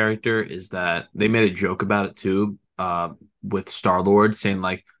about the character is that they made a joke about it too, with Star-Lord saying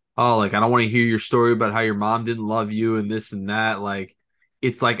like, "Oh, like I don't want to hear your story about how your mom didn't love you and this and that." Like,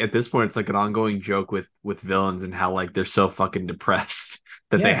 it's like at this point, it's like an ongoing joke with villains and how like they're so fucking depressed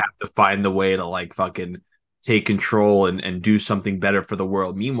that they Yeah, have to find the way to like fucking take control and do something better for the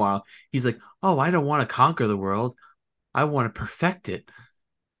world. Meanwhile, he's like, "Oh, I don't want to conquer the world. I want to perfect it."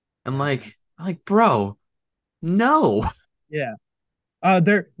 And like, bro, no, yeah.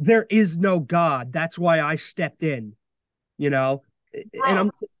 There is no God. That's why I stepped in. You know,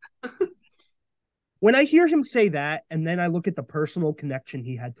 and bro. when I hear him say that, and then I look at the personal connection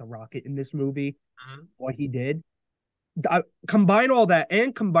he had to Rocket in this movie, what he did, combine all that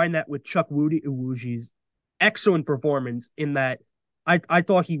and combine that with Chuck Woody Iwuji's excellent performance in that I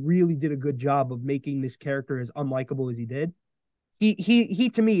thought he really did a good job of making this character as unlikable as he did. He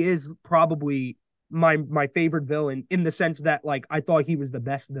to me is probably my favorite villain in the sense that like I thought he was the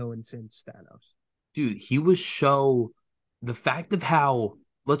best villain since Thanos. Dude, he was so the fact of how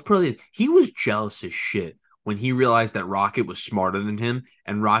let's put it this, he was jealous as shit when he realized that Rocket was smarter than him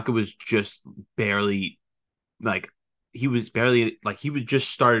and Rocket was just barely like he was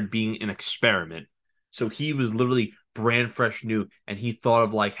just started being an experiment. So he was literally brand fresh new and he thought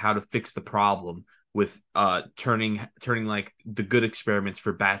of like how to fix the problem with turning like the good experiments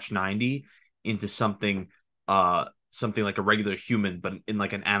for batch 90 into something like a regular human but in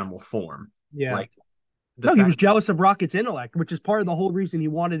like an animal form. Yeah. Like the No, he was fact jealous of Rocket's intellect, which is part of the whole reason he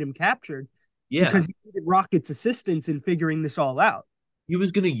wanted him captured yeah, because he needed Rocket's assistance in figuring this all out. he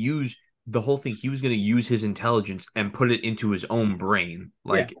was going to use the whole thing he was going to use his intelligence and put it into his own brain.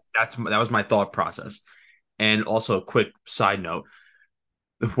 Yeah. Like that was my thought process. And also a quick side note,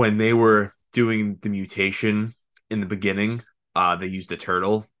 when they were doing the mutation in the beginning, they used a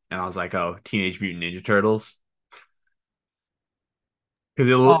turtle and I was like, "Oh, Teenage Mutant Ninja Turtles." Because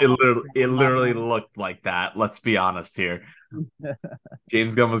Oh, it literally looked like that. Let's be honest here.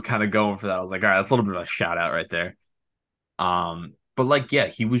 James Gunn was kind of going for that. I was like, all right, that's a little bit of a shout out right there. But like, yeah,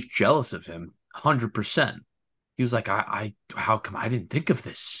 he was jealous of him, 100%. He was like, how come I didn't think of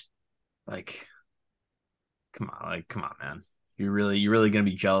this? Like, come on, man. You're really gonna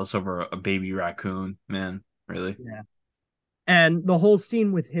be jealous over a baby raccoon, man? Really? yeah. And the whole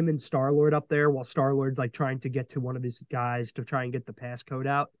scene with him and Star Lord up there while Star Lord's like trying to get to one of his guys to try and get the passcode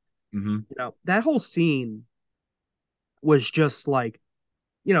out. Mm-hmm. That whole scene was just like,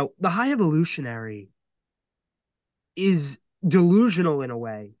 the High Evolutionary is delusional in a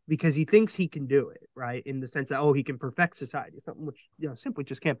way because he thinks he can do it, right? In the sense that, oh, he can perfect society, something which, simply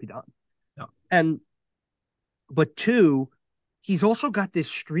just can't be done. No. And, but two, he's also got this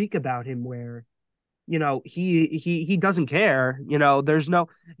streak about him where he doesn't care. There's no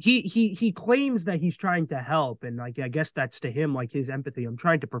he claims that he's trying to help, and like I guess that's to him like his empathy. I'm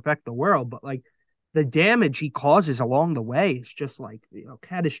trying to perfect the world, but like the damage he causes along the way is just like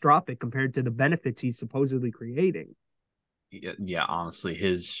catastrophic compared to the benefits he's supposedly creating. Yeah, yeah, honestly,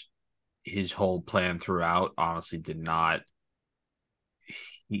 his whole plan throughout honestly did not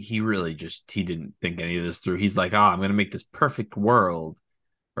he really just he didn't think any of this through. He's like, I'm gonna make this perfect world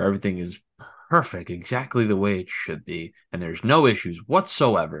where everything is perfect, exactly the way it should be, and there's no issues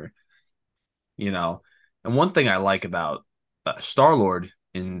whatsoever, you know. And one thing I like about Star Lord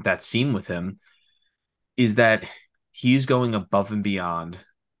in that scene with him is that he's going above and beyond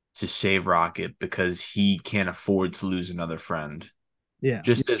to save Rocket because he can't afford to lose another friend. Yeah.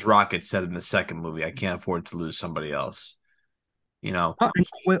 Just as Rocket said in the second movie, I can't afford to lose somebody else. You know,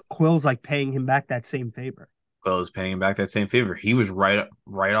 And Quill's like paying him back that same favor. Quill is paying him back that same favor. He was right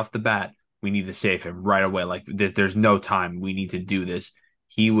off the bat. We need to save him right away. Like there's no time. We need to do this.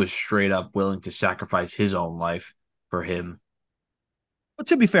 He was straight up willing to sacrifice his own life for him. But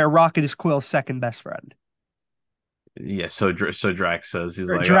to be fair, Rocket is Quill's second best friend. Yeah. So Drax says he's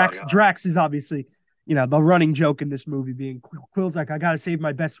Or like, oh, Drax is obviously, the running joke in this movie being Quill's like, I gotta save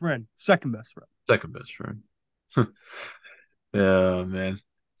my best friend, second best friend. second best friend. Yeah, man.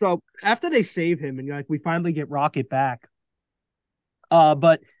 So after they save him and like we finally get Rocket back,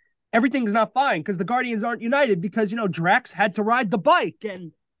 but everything's not fine because the Guardians aren't united because Drax had to ride the bike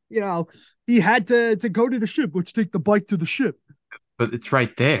and he had to go to the ship. Let's take the bike to the ship. But it's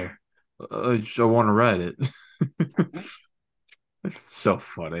right there. I want to ride it. It's so And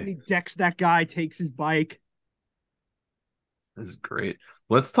funny. he decks that guy, takes his bike. This is great.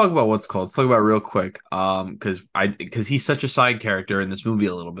 Let's talk about what's called. Let's talk about real quick. Because he's such a side character in this movie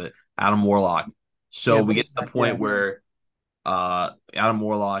a little bit. Adam Warlock. Yeah, So we what get is to the that? Yeah, point where Adam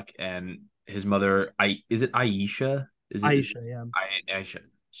Warlock and his mother, I is it Aisha? Is it Aisha, yeah. Aisha?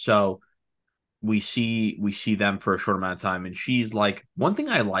 So we see them for a short amount of time, and she's like, one thing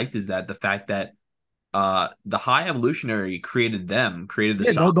I liked is that the fact that the High Evolutionary created the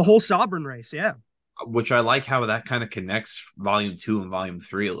Yeah, Sovereign, the whole sovereign race, yeah. which I like how that kind of connects volume two and volume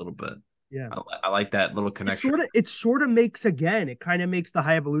three a little bit. Yeah. I like that little connection. It sort of makes again, it kind of makes the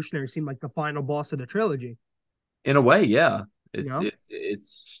High Evolutionary seem like the final boss of the trilogy, In a way, yeah. you know?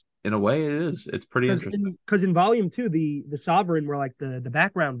 It's in a way it is. It's pretty interesting. Because in volume two, the Sovereign were like the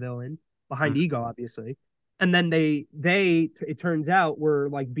background villain behind Mhm. Ego, obviously. And then they it turns out were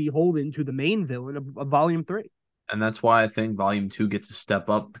like beholden to the main villain of volume three. And that's why I think volume two gets a step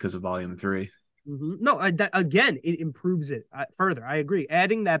up because of volume three. No, again, it improves it further. I agree.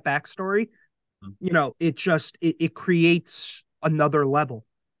 Adding that backstory, it creates another level.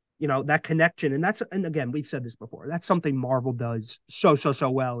 That connection, and again, we've said this before. That's something Marvel does so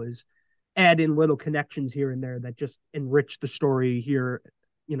well is add in little connections here and there that just enrich the story here.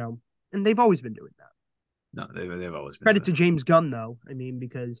 You know, and they've always been doing that. No, they've always been Credit doing to that. James Gunn, though. I mean,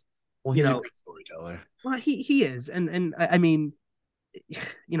 because Well, you he's a know, great storyteller. well, he is, and I mean,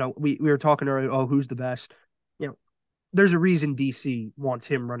 we were talking earlier. Oh, who's the best? You know, there's a reason DC wants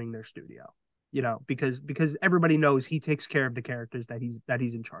him running their studio. Because everybody knows he takes care of the characters that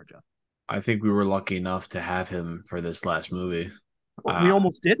he's in charge of. I think we were lucky enough to have him for this last movie. Well, we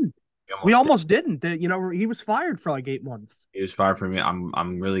almost didn't. We We almost did. almost didn't. He was fired for like 8 months. He was fired from me.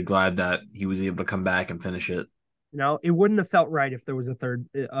 I'm really glad that he was able to come back and finish it. It wouldn't have felt right if there was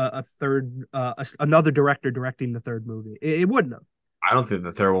another director directing the third movie. It wouldn't have. I don't think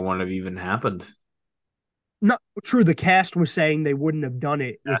the third one would have even happened. Not true. The cast was saying they wouldn't have done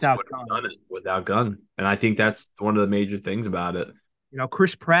it That's without would have Gunn. done it without Gunn, and I think that's one of the major things about it.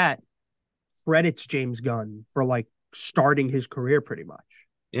 Chris Pratt credits James Gunn for like starting his career pretty much.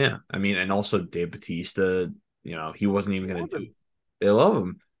 Yeah, I mean, and also Dave Batista. He wasn't even I going love to do. him. They love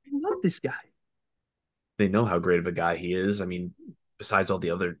him. I love this guy. They know how great of a guy he is. I mean, besides all the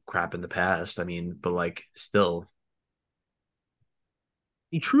other crap in the past. I mean, but like still,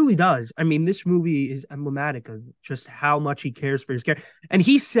 He truly does. I mean, this movie is emblematic of just how much he cares for his character. And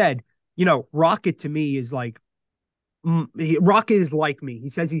he said, Rocket to me is like Rocket is like me. He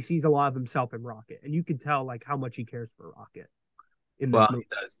says he sees a lot of himself in Rocket, and you can tell like how much he cares for Rocket in this well, movie.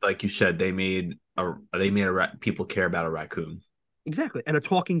 that's like you said. They made people care about a raccoon Exactly, and a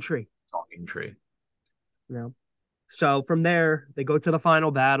talking tree. talking tree. You know, so from there they go to the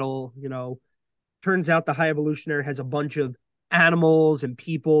final battle. Turns out the High Evolutionary has a bunch of animals and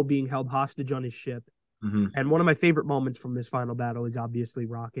people being held hostage on his ship. Hmm. And one of my favorite moments from this final battle is obviously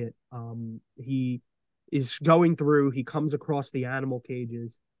Rocket. He is going through. He comes across the animal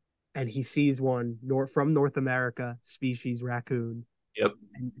cages and he sees one from North America, species raccoon. Yep.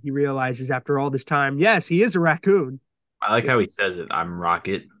 And he realizes after all this time, yes, he is a raccoon. I like how he says it. I'm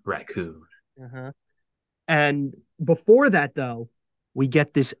Rocket Raccoon. Uh-huh. And before that, though, we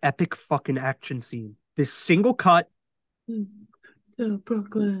get this epic fucking action scene. This single cut, To the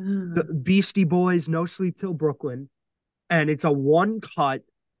Brooklyn. Beastie Boys, No Sleep Till Brooklyn. And it's a one cut,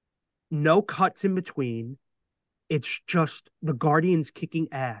 no cuts in between. It's just the Guardians kicking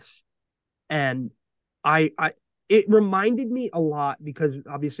ass. And I it reminded me a lot because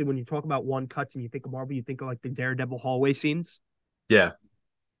obviously when you talk about one cuts and you think of Marvel, you think of like the Daredevil hallway scenes. Yeah.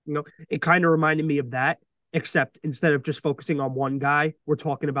 It kind of reminded me of that, except instead of just focusing on one guy, we're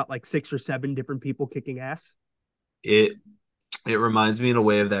talking about like 6 or 7 different people kicking ass. It it reminds me in a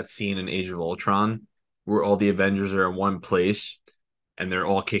way of that scene in Age of Ultron where all the Avengers are in one place and they're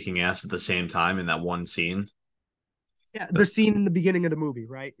all kicking ass at the same time in that one scene. Yeah, the scene in the beginning of the movie,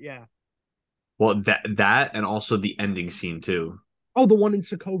 right? Yeah. Well, that and also the ending scene too. Oh, the one in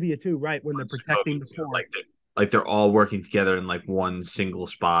Sokovia too, right? When they're On protecting Sokovia the too. fort. Like they're all working together in like one single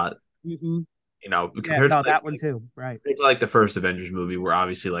spot. Mm-hmm. Yeah, Compared to no, that one too, right? the first Avengers movie, where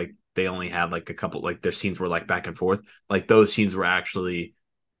obviously like they only had like a couple, like their scenes were like back and forth. Like those scenes were actually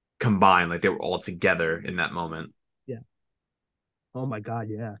combined, like they were all together in that moment. Yeah. Oh my God,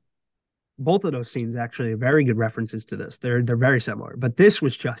 yeah. Both of those scenes actually are very good references to this. They're very similar, but this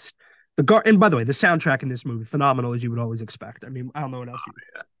was just the guard. And by the way, the soundtrack in this movie phenomenal as you would always expect. I mean, I don't know what else you.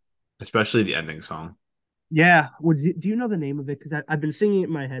 Yeah. Especially the ending song. Yeah. Do you know the name of it? Because I've been singing it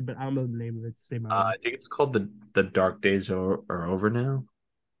in my head, but I don't know the name of it to save my life. I think it's called the Dark Days are over now.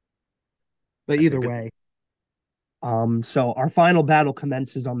 But I either think it, way, so our final battle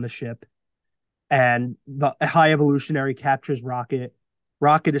commences on the ship, and the High Evolutionary captures Rocket.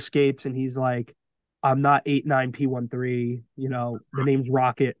 Rocket escapes, and he's like, "I'm not 89P13. The name's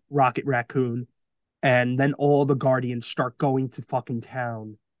Rocket, Rocket Raccoon." And then all the Guardians start going to fucking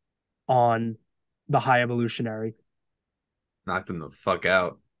town on the High Evolutionary. Knocked him the fuck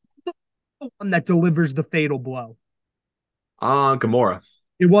out. The one that delivers the fatal blow. Gamora.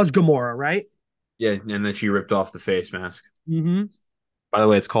 It was Gamora, right? Yeah, and then she ripped off the face mask. Mm-hmm. By the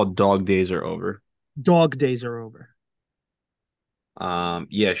way, it's called Dog Days Are Over. Dog days are over.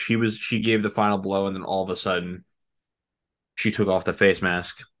 Yeah, she gave the final blow, and then all of a sudden she took off the face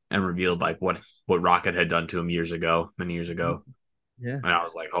mask and revealed like what Rocket had done to him years ago, many years ago. Yeah. And I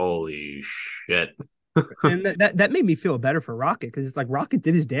was like, holy shit. And that made me feel better for Rocket because it's like Rocket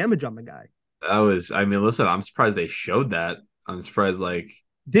did his damage on the guy. That was, I mean, listen, I'm surprised they showed that. I'm surprised, like,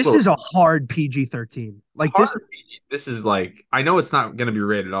 This well, is a hard PG-13. Like this, hard. This is like, I know it's not going to be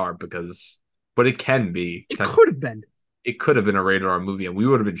rated R because, but it can be. it could have been. It could have been a rated R movie, and we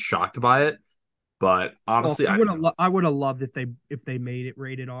would have been shocked by it. But Oh, honestly, I would have loved if they made it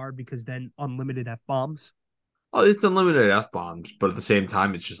rated R because then unlimited F bombs. oh, it's unlimited F bombs, but at the same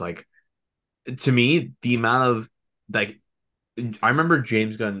time, it's just like, to me, the amount of like, I remember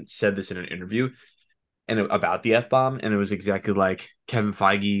James Gunn said this in an interview about the F bomb, and it was exactly like Kevin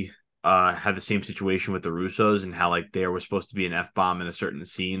Feige had the same situation with the Russos and how like there was supposed to be an F bomb in a certain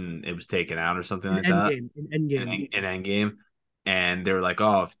scene and it was taken out or something like that In Endgame. in Endgame, and they were like,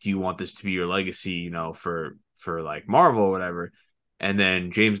 "Oh, do you want this to be your legacy? For like Marvel or whatever." And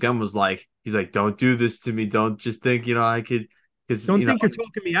then James Gunn was like, "He's like, don't do this to me. Don't just think I could, because Don't think you're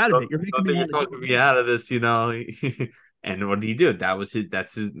talking me out of it. You're don't making me think you're want to talking do me out of this." And what did he do? That was his.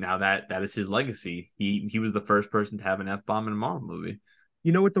 That's his. Now that is his legacy. He was the first person to have an F bomb in a Marvel movie.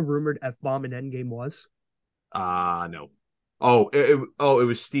 You know what the rumored F bomb in Endgame was? No. It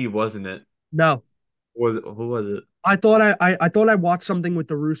was Steve, wasn't it? No. Was it who was it? I thought I watched something with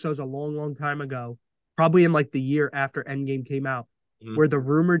the Russos a long time ago, probably in like the year after Endgame came out, Mhm. where the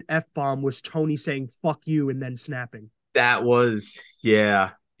rumored F bomb was Tony saying "fuck you" and then snapping. That was,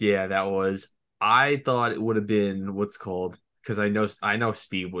 yeah, that was. I thought it would have been what's called, because I know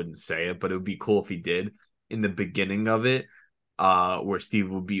Steve wouldn't say it, but it would be cool if he did in the beginning of it, where Steve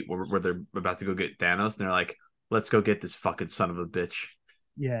will be where they're about to go get Thanos and they're like, let's go get this fucking son of a bitch.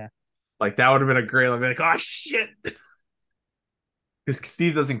 Yeah. Like that would have been a great, I'd be like, oh shit. Because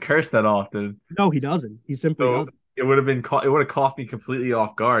Steve doesn't curse that often. No, he doesn't. He simply So doesn't. it would have caught me completely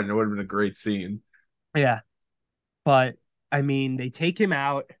off guard and it would have been a great scene. Yeah. But I mean, they take him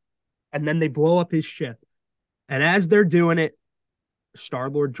out and then they blow up his ship. And as they're doing it, Star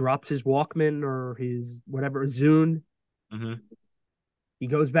Lord drops his Walkman or his whatever Zune. Mm-hmm. He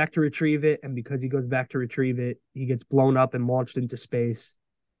goes back to retrieve it, and because he goes back to retrieve it, he gets blown up and launched into space,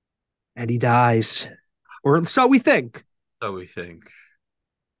 and he dies, or so we think. So we think.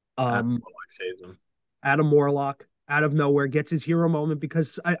 Adam Um, Warlock saves him. Adam Warlock, out of nowhere, gets his hero moment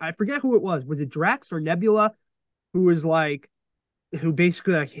because I forget who it was. Was it Drax or Nebula who was like who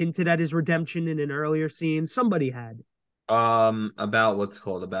basically like hinted at his redemption in an earlier scene? Somebody had About what's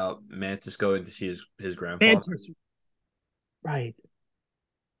called about Mantis going to see his grandfather. Mantis. Right,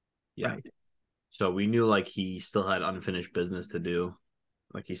 Yeah. right. So we knew like he still had unfinished business to do.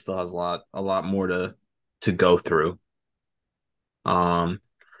 Like he still has a lot more to go through. Um,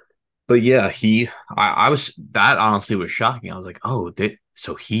 but yeah, I was that honestly was shocking. I was like, oh,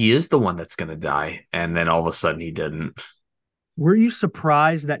 so he is the one that's gonna die, and then all of a sudden he didn't. Were you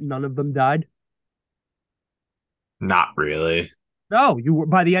surprised that none of them died? Not really. No, you were.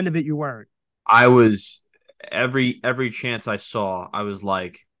 By the end of it, you weren't. I was every chance I saw, I was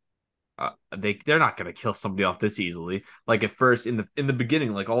like, they're not gonna kill somebody off this easily. Like at first in the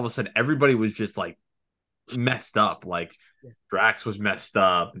beginning, like all of a sudden everybody was just like messed up. Like Yeah, Drax was messed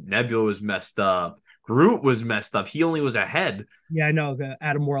up, Nebula was messed up, Groot was messed up. He only was a head. yeah, I know. The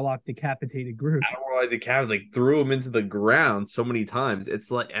Adam Warlock decapitated Groot. I don't know why the cat like threw him into the ground so many times. It's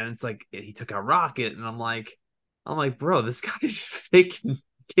like he took a rocket, and I'm like, bro, this guy's taking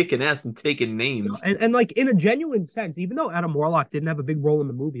kicking ass and taking names. And like in a genuine sense, even though Adam Warlock didn't have a big role in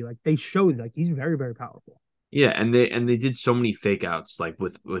the movie, like they showed like he's very powerful. Yeah, and they did so many fake outs like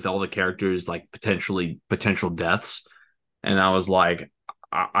with all the characters like potential deaths, and I was like,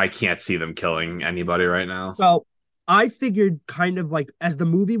 I can't see them killing anybody right now. So I figured kind of like as the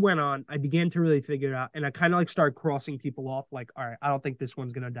movie went on, I began to really figure it out, and I kind of like started crossing people off. Like, all right, I don't think this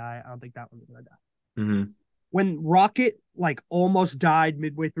one's gonna die. I don't think that one's gonna die. Hmm. When Rocket like almost died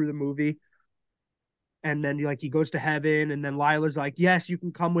midway through the movie, and then like he goes to heaven, and then Lila's like, "Yes, you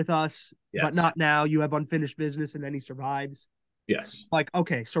can come with us, but Yes. not now. You have unfinished business." And then he survives. Yes. Like,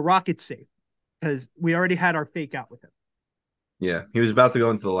 okay, so Rocket's safe because we already had our fake out with him. Yeah. He was about to go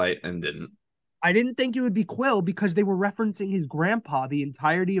into the light and didn't. I didn't think it would be Quill because they were referencing his grandpa the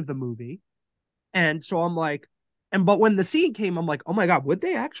entirety of the movie, and so I'm like, and but when the scene came, I'm like, oh my god, would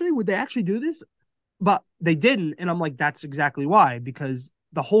they actually do this? but they didn't, and I'm like, that's exactly why, because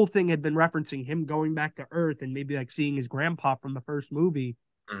the whole thing had been referencing him going back to Earth and maybe like seeing his grandpa from the first movie,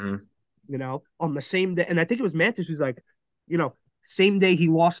 Hmm. on the same day. And I think it was Mantis who's like, you know, same day he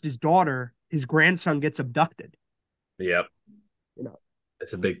lost his daughter, his grandson gets abducted. Yep, You know,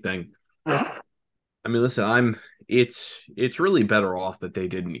 it's a big thing. I mean, listen, it's really better off that they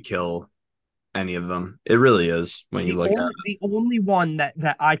didn't kill any of them. It really is when you look at it. the only one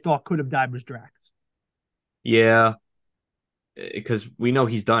that I thought could have died was Drax. Yeah, because we know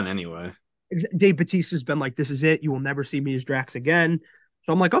he's done anyway. Dave Bautista's been like, "This is it. You will never see me as Drax again."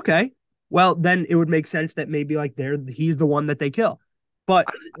 So I'm like, okay, well then it would make sense that maybe like he's the one that they kill. But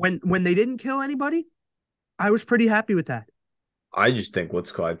when they didn't kill anybody, I was pretty happy with that. I just think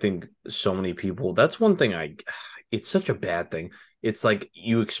what's cool. I think so many people. That's one thing. It's such a bad thing. It's like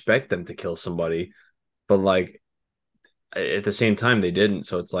you expect them to kill somebody, but like at the same time they didn't.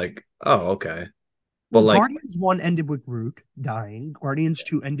 So it's like, oh, okay. But Well, like, Guardians 1 ended with Groot dying. Guardians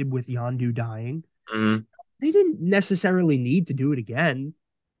 2 ended with Yondu dying. mm, They didn't necessarily need to do it again.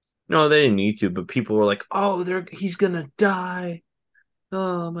 no, they didn't need to. But people were like, oh, he's gonna die.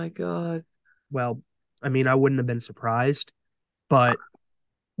 Oh my god. Well, I mean, I wouldn't have been surprised, but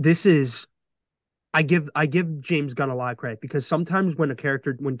this is I give James Gunn a lot of credit because sometimes when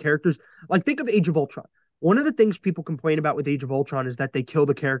characters like think of Age of Ultron. One of the things people complain about with Age of Ultron is that they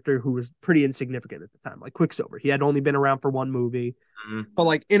killed a character who was pretty insignificant at the time, like Quicksilver. He had only been around for one movie, Mm, but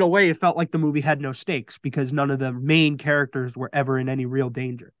like in a way, it felt like the movie had no stakes because none of the main characters were ever in any real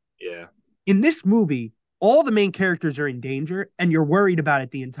danger. yeah. In this movie, all the main characters are in danger, and you're worried about it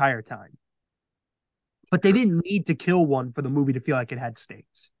the entire time. But they didn't need to kill one for the movie to feel like it had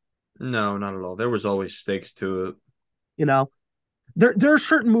stakes. No, not at all. There was always stakes to it. You know, there are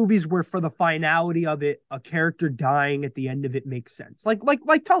certain movies where for the finality of it, a character dying at the end of it makes sense. Like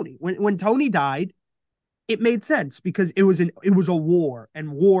Tony. When Tony died, it made sense because it was a war,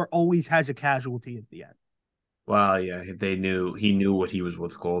 and war always has a casualty at the end. Wow, yeah, they knew he knew what he was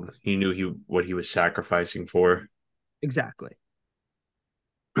what's called. He knew he what he was sacrificing for. Exactly.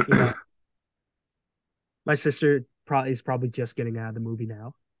 You know, my sister probably is probably just getting out of the movie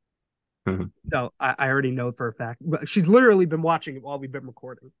now. So I already know for a fact. But she's literally been watching it while we've been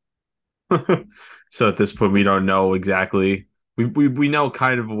recording. So at this point, we don't know exactly. We know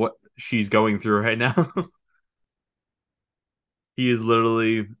kind of what she's going through right now. He is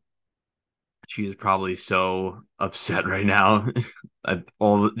literally. She is probably so upset right now. At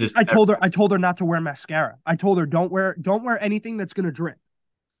all just I told her not to wear mascara. I told her don't wear anything that's gonna drip.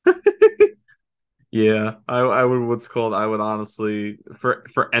 yeah. I would what's called. I would honestly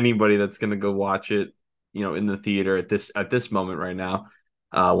for anybody that's gonna go watch it, in the theater at this moment right now,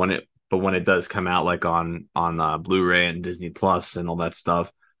 when it does come out like on Blu-ray and Disney Plus and all that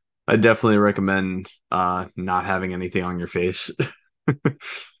stuff. I definitely recommend not having anything on your face.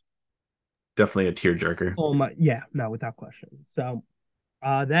 Definitely a tearjerker. Oh my, yeah, no, without question. So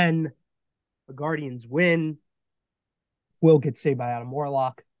then the Guardians win. Quill gets saved by Adam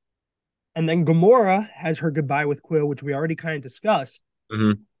Warlock. And then Gamora has her goodbye with Quill, which we already kind of discussed.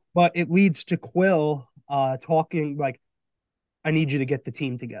 Hmm. But it leads to Quill talking like, I need you to get the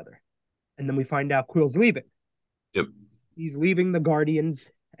team together. And then we find out Quill's leaving. Yep. He's leaving the Guardians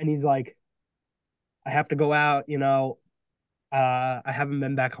and he's like, I have to go out, I haven't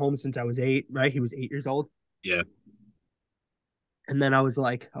been back home since I was 8, right? He was 8 years old. Yeah. And then I was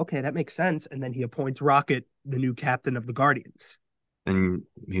like, okay, that makes sense. And then he appoints Rocket the new captain of the Guardians. And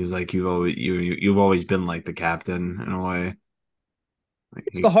he was like, you've always been like the captain in a way. Like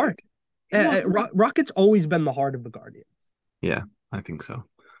It's the heart. yeah, Rocket's always been the heart of the Guardian. yeah, I think so.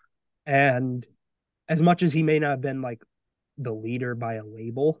 And as much as he may not have been like the leader by a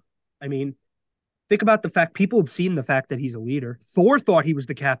label, I mean, think about the fact people have seen the fact that he's a leader. Thor thought he was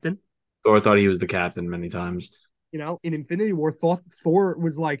the captain. Thor thought he was the captain many times. In Infinity War, Thor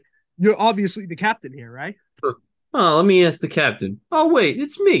was like, "You're obviously the captain here, right?" Oh, let me ask the captain. Oh, wait,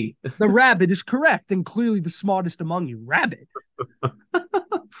 it's me. The rabbit is correct and clearly the smartest among you. Rabbit.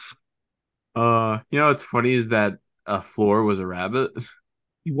 What's funny is that Floor was a rabbit.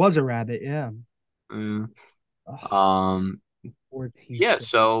 He was a rabbit, yeah. Yeah. Ugh, Um, poor teeth. yeah,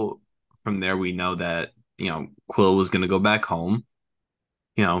 so from there we know that, Quill was gonna go back home,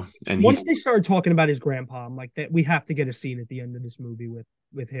 and Once he's they started talking about his grandpa, I'm like, that we have to get a scene at the end of this movie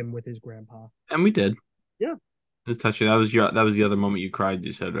with him with his grandpa. and we did. Yeah. It was touching. That was the other moment you cried,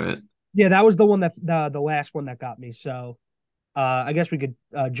 you said, right? Yeah, that was the one that the last one that got me. So I guess we could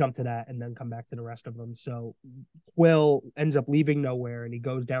jump to that and then come back to the rest of them. So Quill ends up leaving nowhere and he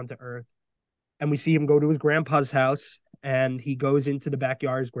goes down to Earth and we see him go to his grandpa's house and he goes into the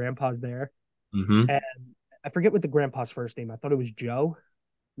backyard. His grandpa's there Mm-hmm. And I forget what the grandpa's first name. I thought it was Joe.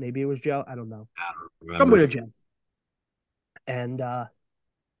 Maybe it was Joe. I don't know. I don't Somewhere remember. to Joe. And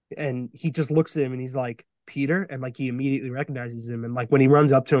and he just looks at him and he's like, Peter, and like he immediately recognizes him. And like when he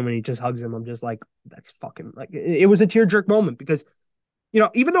runs up to him and he just hugs him, I'm just like, that's fucking like it was a tear jerk moment because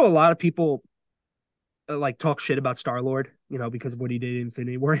even though a lot of people like talk shit about Star Lord, because of what he did in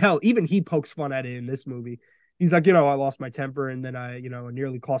Infinity War, hell, even he pokes fun at it in this movie. He's like, I lost my temper and then I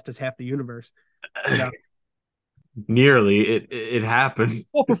nearly cost us half the universe. You know, Nearly, it happened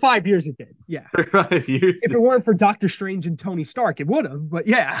well, for 5 years it did. Yeah. for 5 years. If it weren't for Doctor Strange and Tony Stark, it would have. But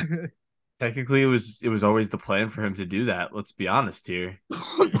yeah, Technically, it was always the plan for him to do that. Let's be honest here.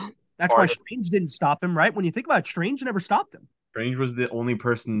 that's why Part of Strange didn't stop him, right? When you think about it, Strange never stopped him. Strange was the only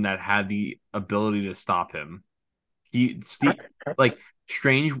person that had the ability to stop him. Steve, like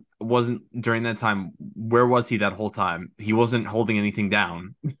Strange wasn't during that time. Where was he that whole time? He wasn't holding anything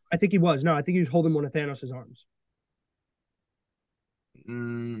down. I think he was. No, I think he was holding one of Thanos' arms.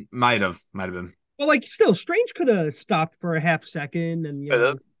 Might have been. But like, still, Strange could have stopped for a half second, and Could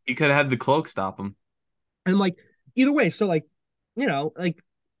have. He could have had the cloak stop him. like either way. So like, like,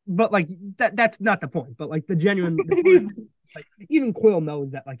 but like that's not the point. But like the point, like even Quill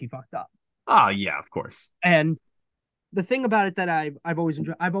knows that like he fucked up. Oh yeah, of course. And the thing about it that I've always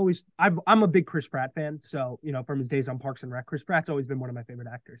enjoyed, I'm a big Chris Pratt fan. So from his days on Parks and Rec, Chris Pratt's always been one of my favorite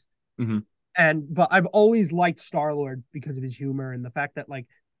actors. Hmm. But I've always liked Star Lord because of his humor and the fact that like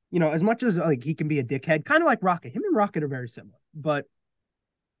as much as like he can be a dickhead, kind of like Rocket. Him and Rocket are very similar, but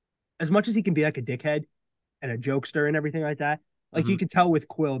as much as he can be like a dickhead and a jokester and everything like that, like Hmm. you could tell with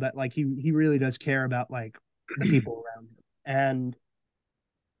Quill that like he really does care about like the people around him. And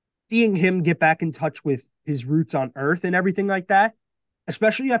seeing him get back in touch with his roots on Earth and everything like that,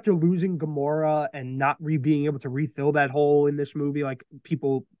 especially after losing Gamora and not being able to refill that hole in this movie, like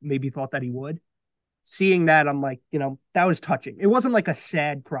people maybe thought that he would. Seeing that, I'm like, that was touching. It wasn't like a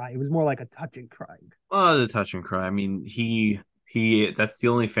sad cry. It was more like a touching cry. Oh, the touch and cry. I mean, he that's the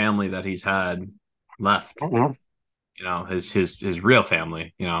only family that he's had left. His real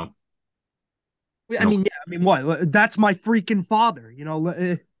family. I No, mean, yeah, I mean, what? That's my freaking father.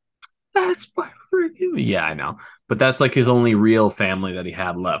 that's my freaking yeah, I know. But that's like his only real family that he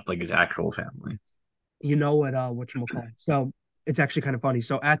had left, like his actual family. You know what you call. So it's actually kind of funny.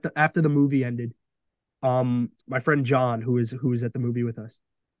 So after the movie ended, my friend John, who was at the movie with us,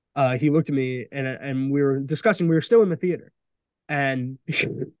 he looked at me and we were discussing. We were still in the theater, and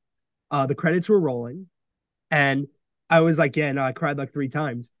the credits were rolling, and I was like, yeah, no, I cried like 3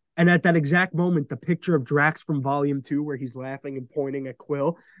 times. And at that exact moment, the picture of Drax from Volume 2, where he's laughing and pointing at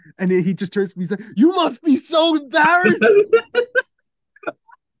Quill, and then he just turns to me, he's like, "You must be so embarrassed."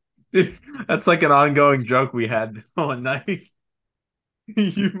 Dude, that's like an ongoing joke we had one night.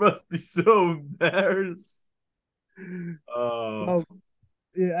 You must be so embarrassed. Oh, So,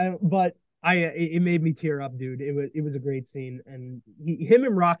 yeah, but it made me tear up, dude. It was a great scene, and him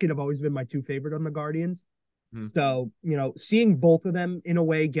and Rocket have always been my two favorite on the Guardians. hmm. So seeing both of them in a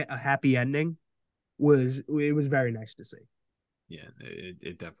way get a happy ending was very nice to see. Yeah,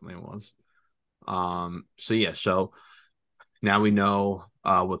 it definitely was. So yeah, so now we know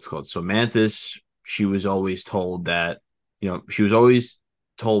what's called. So Mantis, she was always told that, she was always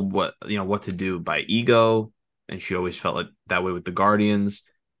told what to do by Ego, and she always felt like that way with the Guardians.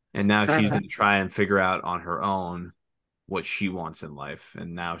 And now she's gonna try and figure out on her own what she wants in life.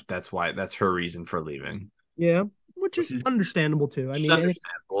 And now that's her reason for leaving. Yeah, which Which is is understandable too. I which is mean, and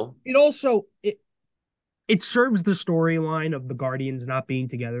understandable. it also it serves the storyline of the Guardians not being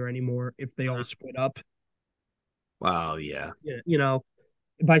together anymore if they all split up. Wow, yeah. Yeah,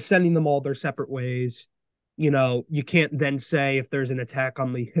 by sending them all their separate ways. You can't then say if there's an attack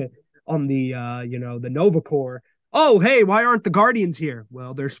on the on the Nova Corps. Oh, hey, why aren't the Guardians here?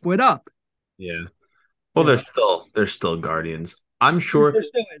 Well, they're split up. Yeah. Well, You know, they're still Guardians. I'm sure. they're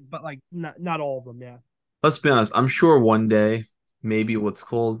still in, but like not all of them. Yeah, Let's be honest. I'm sure one day, maybe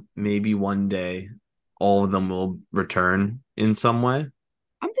one day, all of them will return in some way.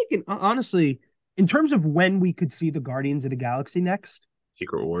 I'm thinking honestly, in terms of when we could see the Guardians of the Galaxy next,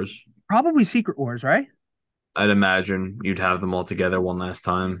 Secret Wars. probably Secret Wars, right? I'd imagine you'd have them all together one last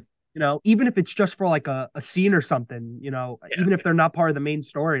time. Even if it's just for like a scene or something, Yeah. even if they're not part of the main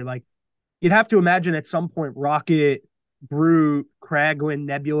story, like you'd have to imagine at some point Rocket, Groot, Kraglin,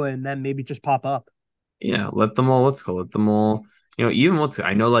 Nebula, and then maybe just pop up. Yeah. Let them all. Let's go. Let them all. Even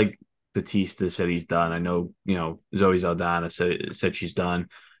I know, like Batista said he's done. I know. Zoe Saldana said she's done.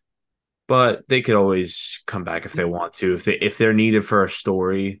 But they could always come back if they want to. If they're needed for a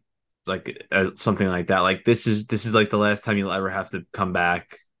story, like something like that. Like this is like the last time you'll ever have to come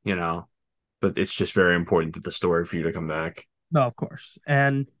back. but it's just very important to the story for you to come back. No, of course.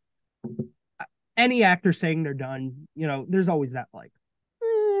 And any actor saying they're done, there's always that like,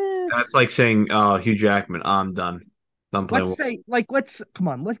 eh, That's like saying, Hugh Jackman, I'm done. Done playing. let's say like let's come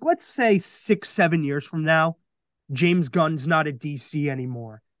on, let's say 6, 7 years from now, James Gunn's not at DC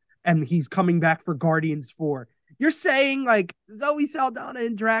anymore, and he's coming back for Guardians 4. You're saying like Zoe Saldana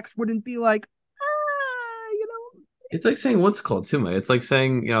and Drax wouldn't be like, It's like saying what's it called too, man. It's like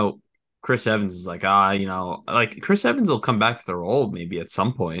saying, Chris Evans is like, like Chris Evans will come back to the role maybe at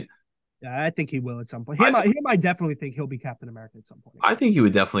some point. Yeah, I think he will at some point. I Him, I definitely think he'll be Captain America at some point I again. think he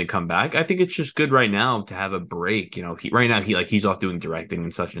would definitely come back. I think it's just good right now to have a break. Right now he's off doing directing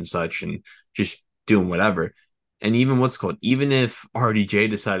and such and just doing whatever. And even what's called, even if RDJ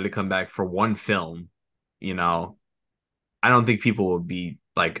decided to come back for one film, you know, I don't think people would be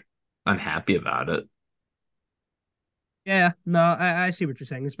like unhappy about it. Yeah, no, I see what you're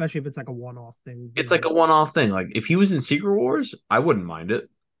saying, especially if it's like a one-off thing. It's like a one-off thing. Like if he was in Secret Wars, I wouldn't mind it.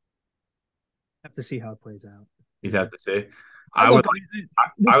 Have to see how it plays out. You'd have to say. I I would look, like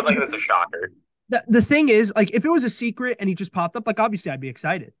I would like it as a shocker. the thing is, like, if it was a secret and he just popped up, like, obviously I'd be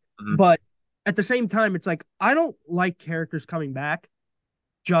excited. Mhm. But at the same time, it's like I don't like characters coming back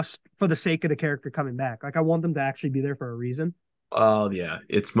just for the sake of the character coming back. Like, I want them to actually be there for a reason. Oh yeah,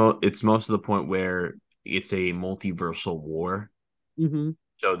 it's most of the point where it's a multiversal war. Mm-hmm.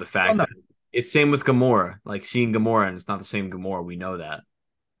 So the Well, fact no, that it's same with Gamora, like seeing Gamora and it's not the same Gamora, we know that.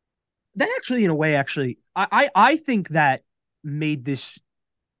 that actually, in a way, actually, I think that made this.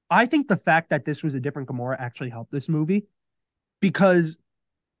 I think the fact that this was a different Gamora actually helped this movie because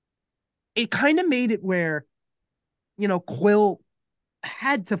it kind of made it where Quill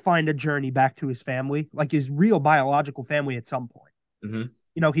had to find a journey back to his family, like his real biological family at some point.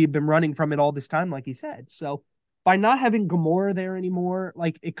 Hmm. He had been running from it all this time, like he said. So by not having Gamora there anymore,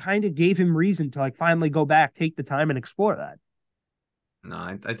 like it kind of gave him reason to like finally go back, take the time and explore that. No,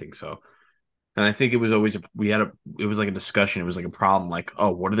 I think so. And I think it was always it was like a discussion. It was like a problem. Like,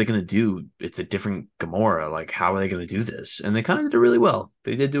 oh, what are they gonna do? It's a different Gamora. Like, how are they gonna do this? And they kind of did really well.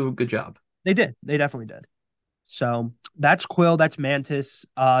 They did do a good job. They did. They definitely did. So that's Quill, that's Mantis.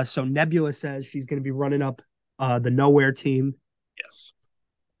 So Nebula says she's gonna be running up the Nowhere team. Yes.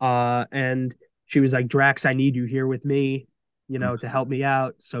 And she was like, Drax, I need you here with me, to Mhm. help me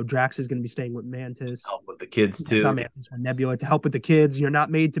out. So Drax is going to be staying with Mantis. Help with the kids too. Not Mantis, but Nebula to help with the kids. You're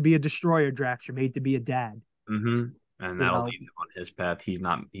not made to be a destroyer, Drax. You're made to be a dad. Hmm. And You that'll know, lead him on his path. He's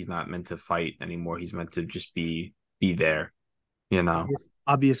not meant to fight anymore. He's meant to just be there. You know.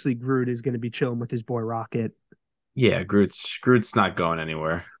 obviously Groot is going to be chilling with his boy Rocket. Yeah, Groot's not going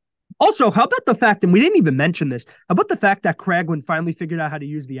anywhere. Also, how about the fact, and we didn't even mention this, how about the fact that Kraglin finally figured out how to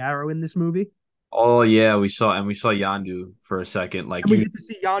use the arrow in this movie? Oh yeah, we saw Yandu for a second. Like And we you, get to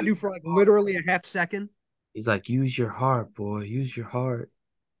see Yondu for like literally a half second. he's like, use your heart, boy, use your heart.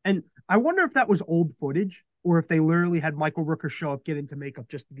 And I wonder if that was old footage or if they literally had Michael Rooker show up, get into makeup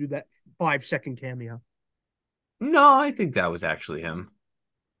just to do that 5 second cameo. No, I think that was actually him.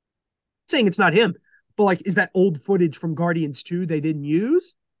 Saying it's not him, but like, is that old footage from Guardians 2 they didn't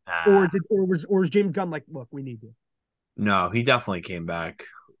use? Or Ah, was James Gunn like, look, we need you. no, he definitely came back.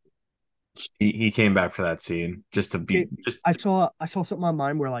 He came back for that scene just to be just. I saw something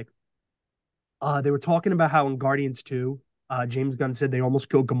online where like they were talking about how in Guardians 2, James Gunn said they almost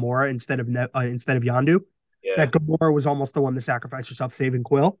killed Gamora instead of Yondu. Yeah. That Gamora was almost the one to sacrifice herself saving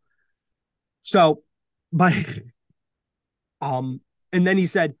Quill. So by um and then he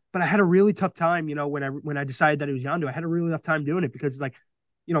said, but I had a really tough time, when I decided that it was Yondu, I had a really tough time doing it because like,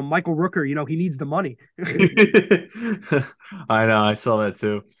 Michael Rooker, he needs the money. I know, I saw that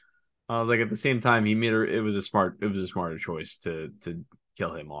too. I was like, at the same time, it was a smarter choice to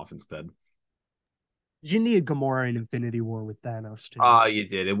kill him off instead. You need Gamora in Infinity War with Thanos too. Oh, you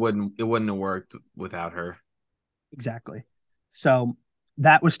did. It wouldn't have worked without her. Exactly. So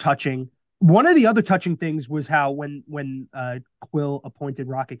that was touching. One of the other touching things was how when Quill appointed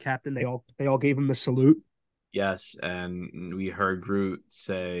Rocket Captain, they all gave him the salute. Yes, and we heard Groot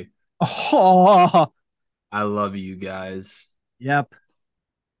say, Oh, "I love you guys," yep.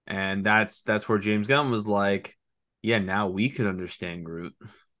 and that's where James Gunn was like, "Yeah, now we could understand Groot."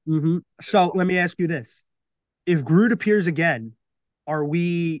 So let me ask you this: if Groot appears again, are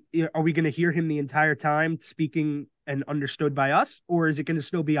we going to hear him the entire time speaking and understood by us, or is it going to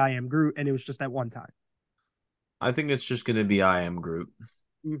still be I am Groot and it was just that one time? I think it's just gonna be I am Groot.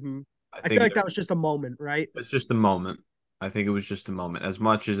 Mm-hmm. I I feel think like that was just a moment, right? it's just a moment. I think it was just a moment. As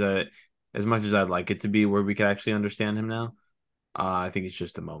much as I'd like it to be where we could actually understand him now, I think it's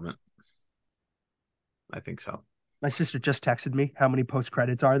just a moment. I think so. My sister just texted me how many post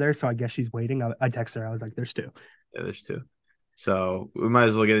credits are there, so I guess she's waiting. I texted her. I was like, "There's two." Yeah, there's two. So we might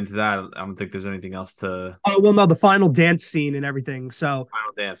as well get into that. I don't think there's anything else to Oh well, no, the final dance scene and everything.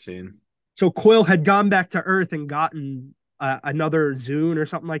 final dance scene. So Quill had gone back to Earth and gotten another Zune or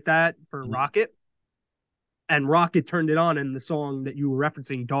something like that for Mhm. Rocket, and Rocket turned it on, and the song that you were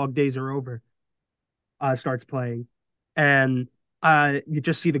referencing, "Dog Days Are Over," starts playing, and you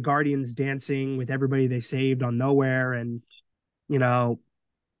just see the Guardians dancing with everybody they saved on Nowhere, and you know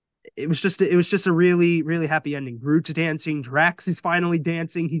it was just a really really happy ending. Groot's dancing, Drax is finally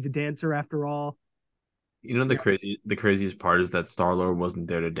dancing. He's a dancer after all. You know You know, the craziest part is that Star Lord wasn't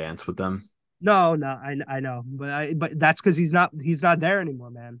there to dance with them. no, no, I know, but that's because he's not there anymore,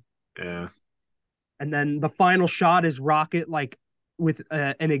 man. Yeah. And then the final shot is Rocket like with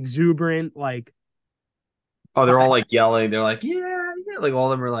an exuberant like Oh, uh, they're all like yelling. They're like, yeah, yeah. Like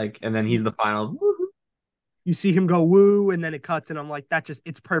all of them are like, and then he's the final. Woo-hoo. you see him go woo, and then it cuts, and I'm like, that just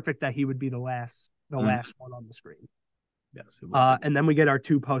it's perfect that he would be the Mm, last one on the screen. yes, it would be. And then we get our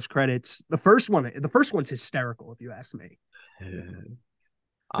two post credits. The first one's hysterical, if you ask me.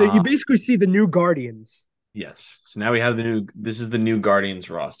 So you Uh, basically see the new Guardians. yes. So now we have the new. This is the new Guardians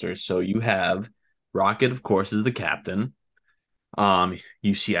roster. So you have Rocket, of course, is the captain.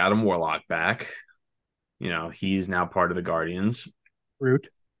 You see Adam Warlock back. You know, he's now part of the Guardians. Groot,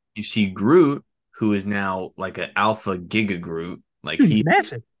 You see Groot, who is now like an alpha Giga Groot. Like dude, he's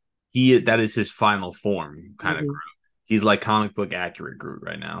massive. he that is his final form kind of Groot. Mhm. He's like comic book accurate Groot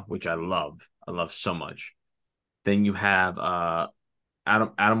right now, which I love. I love so much. Then you have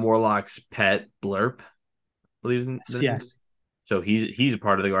Adam Warlock's pet Blurp, I believe is Yes, the name. yes. So he's a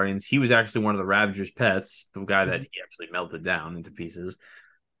part of the Guardians. He was actually one of the Ravagers' pets, the guy that Mhm. he actually melted down into pieces.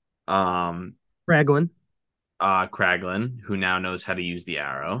 Um Raglan. Kraglin, who now knows how to use the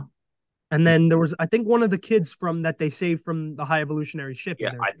arrow. And then there was, I think, one of the kids from that they saved from the high evolutionary ship is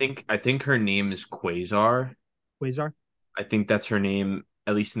Yeah, there. I think her name is Quasar. Quasar. I think that's her name,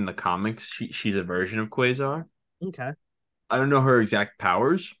 at least in the comics. She's a version of Quasar. Okay. I don't know her exact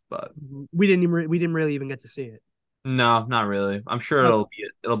powers, but We didn't really even get to see it. no, not really. I'm sure But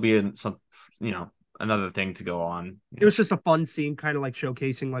it'll be in some another thing to go on. it was just a fun scene, kind of like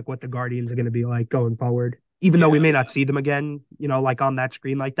showcasing like what the Guardians are going to be like going forward. Even though we Yeah, may not see them again, like on that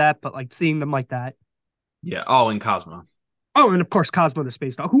screen like that, but like seeing them like that. yeah. Oh, and Cosmo, Oh, and of course Cosmo the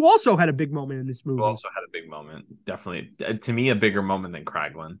Space Dog, who also had a big moment in this who movie. also had a big moment. Definitely, to me, a bigger moment than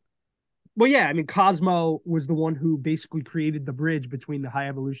Kraglin. Well, yeah, I mean Cosmo was the one who basically created the bridge between the high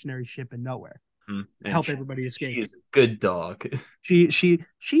evolutionary ship and Nowhere, And help everybody she escape. is a good dog. She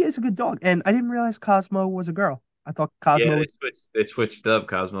is a good dog, and I didn't realize Cosmo was a girl. I thought Yeah, Cosmo they was. switched up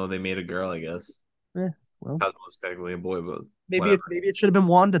Cosmo. They made a girl, I guess. Well, Cosmo was technically a boy, but maybe it whatever. maybe it should have been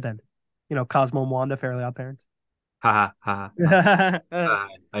Wanda then. Cosmo and Wanda, Fairly Odd Parents. Ha ha ha ha. Yeah.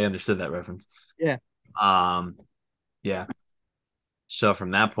 I understood that reference. Um, yeah. So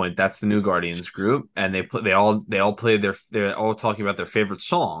from that point, that's the new Guardians group, and they all played they're all talking about their favorite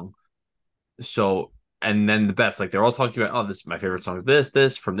song. So and then the best, like they're all talking about, oh, this my favorite song is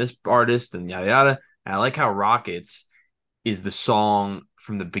this from this artist and yada yada. And I like how Rockets is the song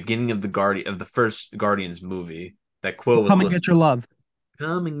from the beginning of the first Guardians movie that Quill was Come and get listening. your love.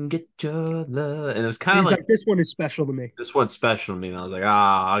 Come and get your love, and it was kind And of he's like like, this one is special to me. this one's special to me, and I was like,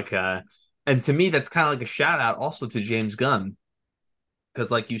 ah, okay. And to me, that's kind of like a shout out also to James Gunn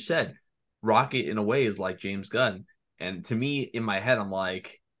because like you said, Rocket in a way is like James Gunn, and to me in my head I'm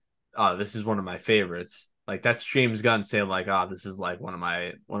like, oh, this is one of my favorites. Like that's James Gunn saying like, oh, this is like one of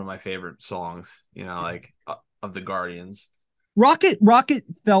my favorite songs, like of the Guardians. Rocket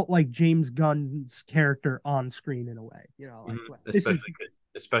felt like James Gunn's character on screen in a way. Like Mhm. well, this is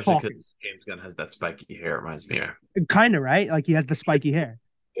Especially because talking. James Gunn has that spiky hair. It reminds me of. Kind of right. Like he has the spiky hair.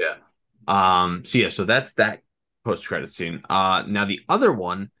 Yeah. So yeah, so that's that post credit scene. Now the other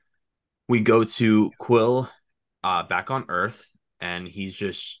one, we go to Quill, back on Earth, and he's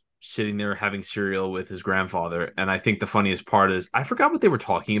just sitting there having cereal with his grandfather. And I think the funniest part is I forgot what they were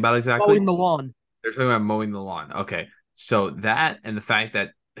talking about exactly. Mowing the lawn. They're talking about mowing the lawn. Okay, so that and the fact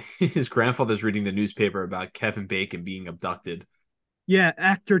that his grandfather's reading the newspaper about Kevin Bacon being abducted. Yeah,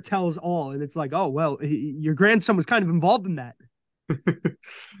 actor tells all, and it's like, oh well, your grandson was kind of involved in that.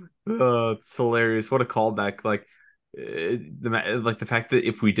 It's hilarious. What a callback! The fact that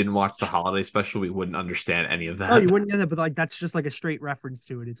if we didn't watch the holiday special, we wouldn't understand any of Oh, you that. wouldn't get that, but like that's just like a straight reference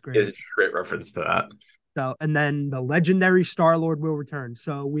to it. It's Is great. a straight reference to that. So, and then the legendary Star Lord will return.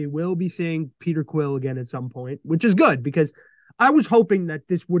 So we will be seeing Peter Quill again at some point, which is good because I was hoping that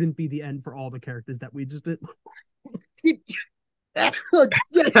this wouldn't be the end for all the characters that we just did. Yes,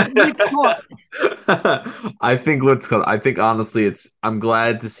 Nick Talk. I think honestly I'm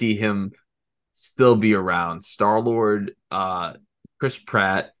glad to see him still be around. Star-Lord, Chris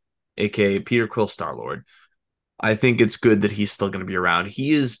Pratt, aka Peter Quill Star-Lord. I think it's good that he's still going to be around.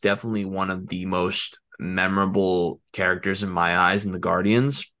 He is definitely one of the most memorable characters in my eyes in the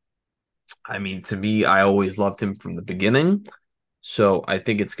Guardians. I mean, to me, I always loved him from the beginning. So I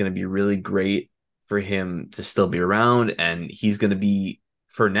think it's going to be really great for him to still be around. And he's going to be,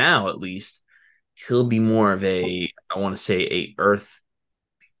 for now at least, he'll be more of a, I want to say, a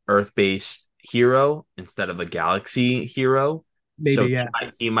Earth-based hero instead of a galaxy hero. Maybe, So yeah.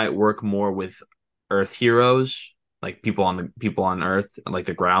 he might work more with Earth heroes, like people on Earth, like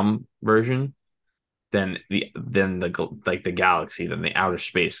the ground version, than the galaxy, than the outer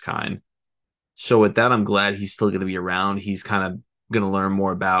space kind. So with that, I'm glad he's still going to be around. He's kind of going to learn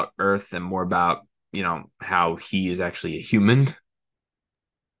more about Earth and more about, how he is actually a human.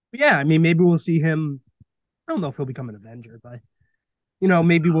 Yeah, I mean, maybe we'll see him. I don't know if he'll become an Avenger, but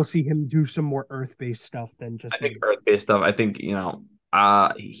maybe we'll see him do some more Earth-based stuff than I just think maybe Earth-based stuff. I think,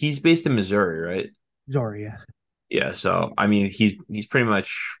 he's based in Missouri, right? Zoria. Yeah, so I mean, he's pretty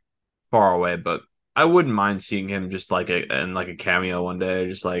much far away, but I wouldn't mind seeing him just like in like a cameo one day,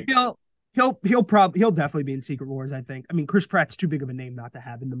 just like, He'll definitely be in Secret Wars. I think. I mean, Chris Pratt's too big of a name not to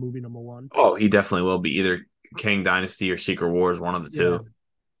have in the movie number one. oh, he definitely will be either Kang Dynasty or Secret Wars, one of the Yeah. two.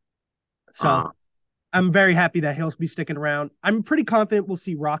 So Uh, I'm very happy that he'll be sticking around. I'm pretty confident we'll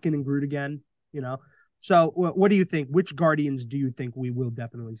see Rocket and Groot again. You know. So what do you think? Which Guardians do you think we will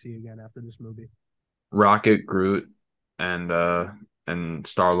definitely see again after this movie? Rocket, Groot, and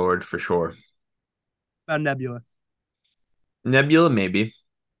Star-Lord for sure. About Nebula. Nebula, maybe.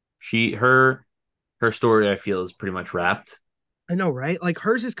 Her story I feel is pretty much wrapped. I know, right? Like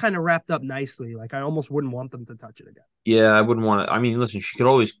hers is kind of wrapped up nicely. Like I almost wouldn't want them to touch it again. Yeah, I wouldn't want to. I mean, listen, she could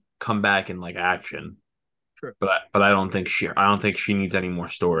always come back in like action, True. but I don't think she needs any more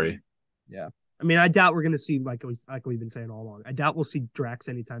story. Yeah. I mean, I doubt we're gonna see like we've been saying all along. I doubt we'll see Drax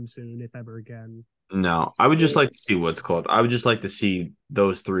anytime soon, if ever again. No, I would just Or like to see what's called. I would just like to see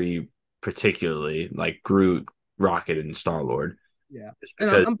those three particularly, like Groot, Rocket, and Star Lord, yeah, just and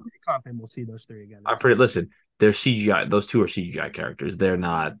because I'm pretty confident we'll see those three again. I'm pretty. Listen, they're CGI. Those two are CGI characters. They're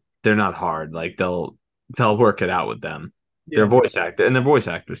not hard. Like they'll work it out with them. They're Yeah, voice actor and they're voice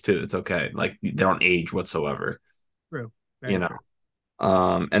actors too. It's okay. Like they don't age whatsoever. true. You Very know.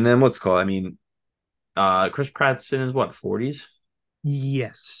 true. And then what's called? I mean, Chris Pratt's in his what 40s.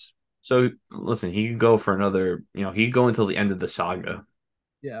 Yes. So listen, he could go for another. He could go until the end of the saga,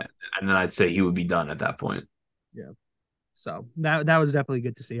 Yeah. and then I'd say he would be done at that point. Yeah. So that was definitely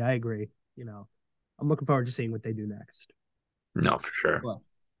good to see. I agree. I'm looking forward to seeing what they do next. No, for sure. Well,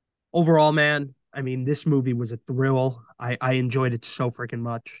 overall, man, I mean, this movie was a thrill. I enjoyed it so freaking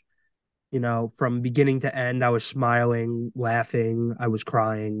much. From beginning to end, I was smiling, laughing, I was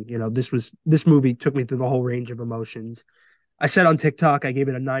crying. This movie took me through the whole range of emotions. I said on TikTok, I gave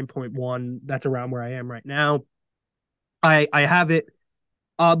it a 9.1. That's around where I am right now. I have it,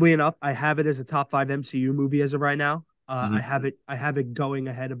 oddly enough, I have it as a top five MCU movie as of right now. Mhm. I have it going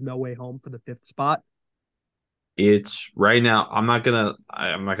ahead of No Way Home for the fifth spot. It's right now. I'm not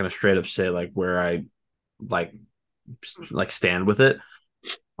gonna straight up say like where I like stand with it.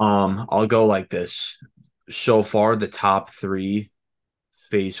 I'll go like this. So far, the top three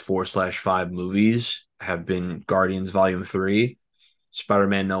Phase 4/5 movies have been Guardians Volume 3,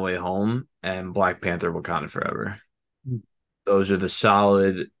 Spider-Man No Way Home, and Black Panther Wakanda Forever. Those are the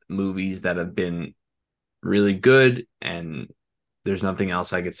solid movies that have been really good, and there's nothing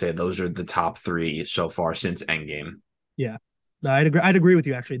else I could say. Those are the top three so far since Endgame. Yeah. No, I'd agree with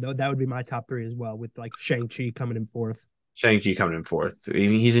you actually, though. That would be my top three as well, with like Shang-Chi coming in fourth. Shang-Chi coming in fourth. I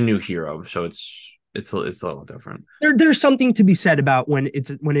mean, he's a new hero, so it's a little different. There's something to be said about when it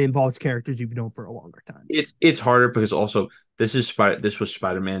involves characters you've known for a longer time. It's harder because also this was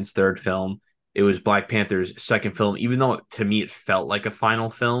Spider-Man's third film. It was Black Panther's second film, even though to me it felt like a final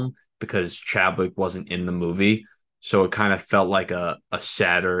film because Chadwick wasn't in the movie. So it kind of felt like a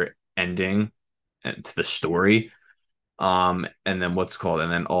sadder ending to the story. And then what's called,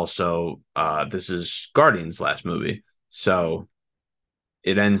 and then also this is Guardian's last movie. So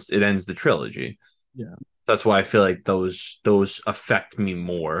it ends the trilogy. Yeah. That's why I feel like those affect me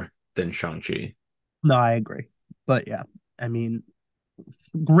more than Shang-Chi. No, I agree. But yeah, I mean,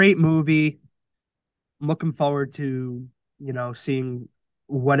 great movie. I'm looking forward to, seeing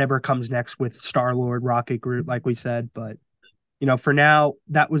whatever comes next with Star Lord, Rocket Groot, like we said. But, for now,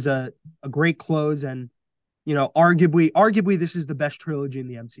 that was a great close. And, arguably, this is the best trilogy in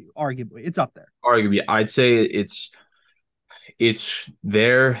the MCU. Arguably, it's up there. Arguably, I'd say it's It's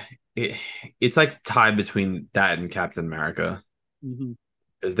there. It, it's like tied between that and Captain America Hmm.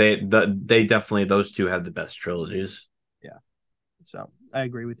 because they definitely those two have the best trilogies. Yeah. So I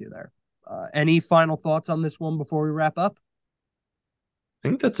agree with you there. Any final thoughts on this one before we wrap up? I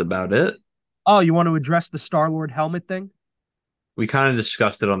think that's about it. Oh, you want to address the Star Lord helmet thing? We kind of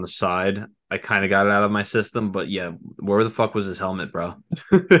discussed it on the side. I kind of got it out of my system, but yeah, where the fuck was his helmet, bro?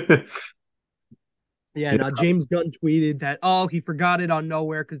 Yeah, You and James Gunn tweeted that, oh, he forgot it on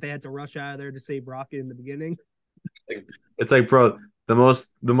Nowhere because they had to rush out of there to save Rocket in the beginning. know, it's like, bro, the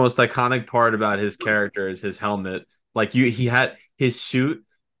most iconic part about his character is his helmet. Like he had his suit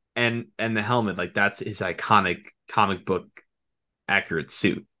and the helmet. Like that's his iconic comic book accurate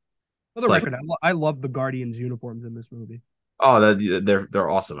suit. For It's the like, record, I love the Guardians uniforms in this movie. oh, they're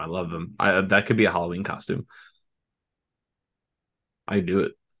awesome. I love them. That could be a Halloween costume. I do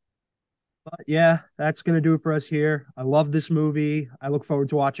it. But yeah, that's going to do it for us here. I love this movie. I look forward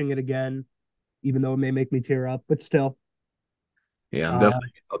to watching it again, even though it may make me tear up, but still. Yeah, Uh,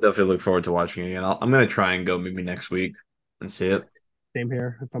 I'll definitely look forward to watching it again. I'm gonna try and go maybe next week and see it. Same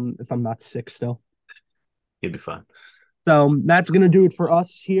here if I'm not sick still. It'd be fun. So that's gonna do it for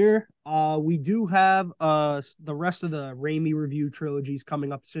us here. We do have the rest of the Raimi review trilogies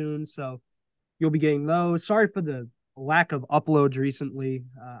coming up soon, so you'll be getting those. Sorry for the lack of uploads recently.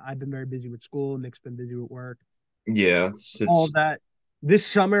 I've been very busy with school, and Nick's been busy with work. Yeah, All it's of that. This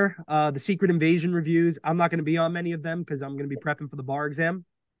summer, the Secret Invasion reviews. I'm not going to be on many of them because I'm going to be prepping for the bar exam.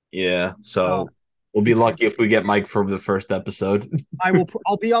 yeah. Uh, So we'll be it's gonna lucky if we get Mike for the first episode.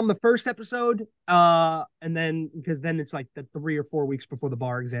 I'll be on the first episode, and then because then it's like the 3 or 4 weeks before the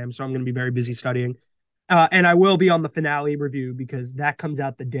bar exam, so I'm going to be very busy studying. And I will be on the finale review because that comes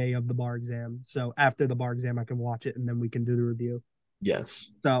out the day of the bar exam. So after the bar exam, I can watch it and then we can do the review. Yes.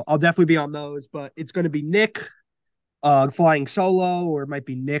 So I'll definitely be on those, but it's going to be Nick flying solo, or it might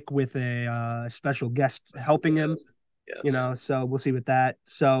be Nick with a special guest helping him. Yes. So we'll see with that.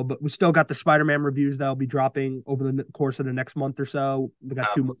 So, but we still got the Spider-Man reviews that'll be dropping over the course of the next month or so. We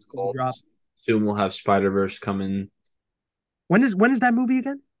got 2 months What's to called? drop. Soon we'll have Spider-Verse coming When is that movie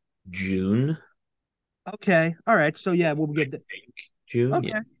again? June. Okay, all right. So yeah, we'll I get the, think June.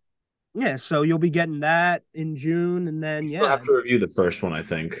 Yeah. okay. Yeah, so you'll be getting that in June, and We then still yeah, have to review the first one, I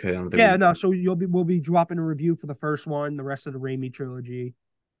think. I don't think yeah. we No, so we'll be dropping a review for the first one, the rest of the Raimi trilogy,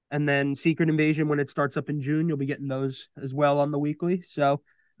 and then Secret Invasion when it starts up in June. You'll be getting those as well on the weekly. So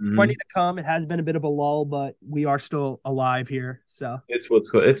plenty hmm to come. It has been a bit of a lull, but we are still alive here. So It's what's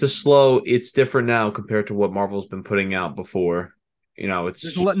good. It's a slow, it's different now compared to what Marvel's been putting out before.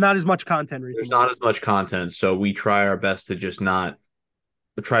 It's not as much content there's recently. not as much content, so we try our best to just not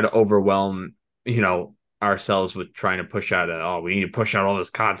try to overwhelm, ourselves with trying to push out we need to push out all this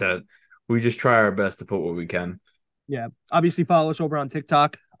content. We just try our best to put what we can. Yeah, obviously follow us over on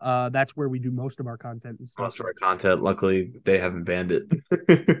TikTok. That's where we do most of our content and stuff. Most of our content, luckily, they haven't banned it.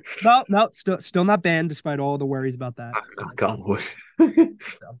 No, no, still not banned despite all the worries about that. Knock on wood.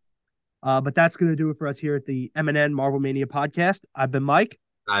 So, but that's going to do it for us here at the MNN Marvel Mania podcast. I've been Mike,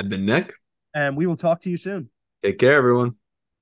 I've been Nick. and we will talk to you soon. Take care, everyone.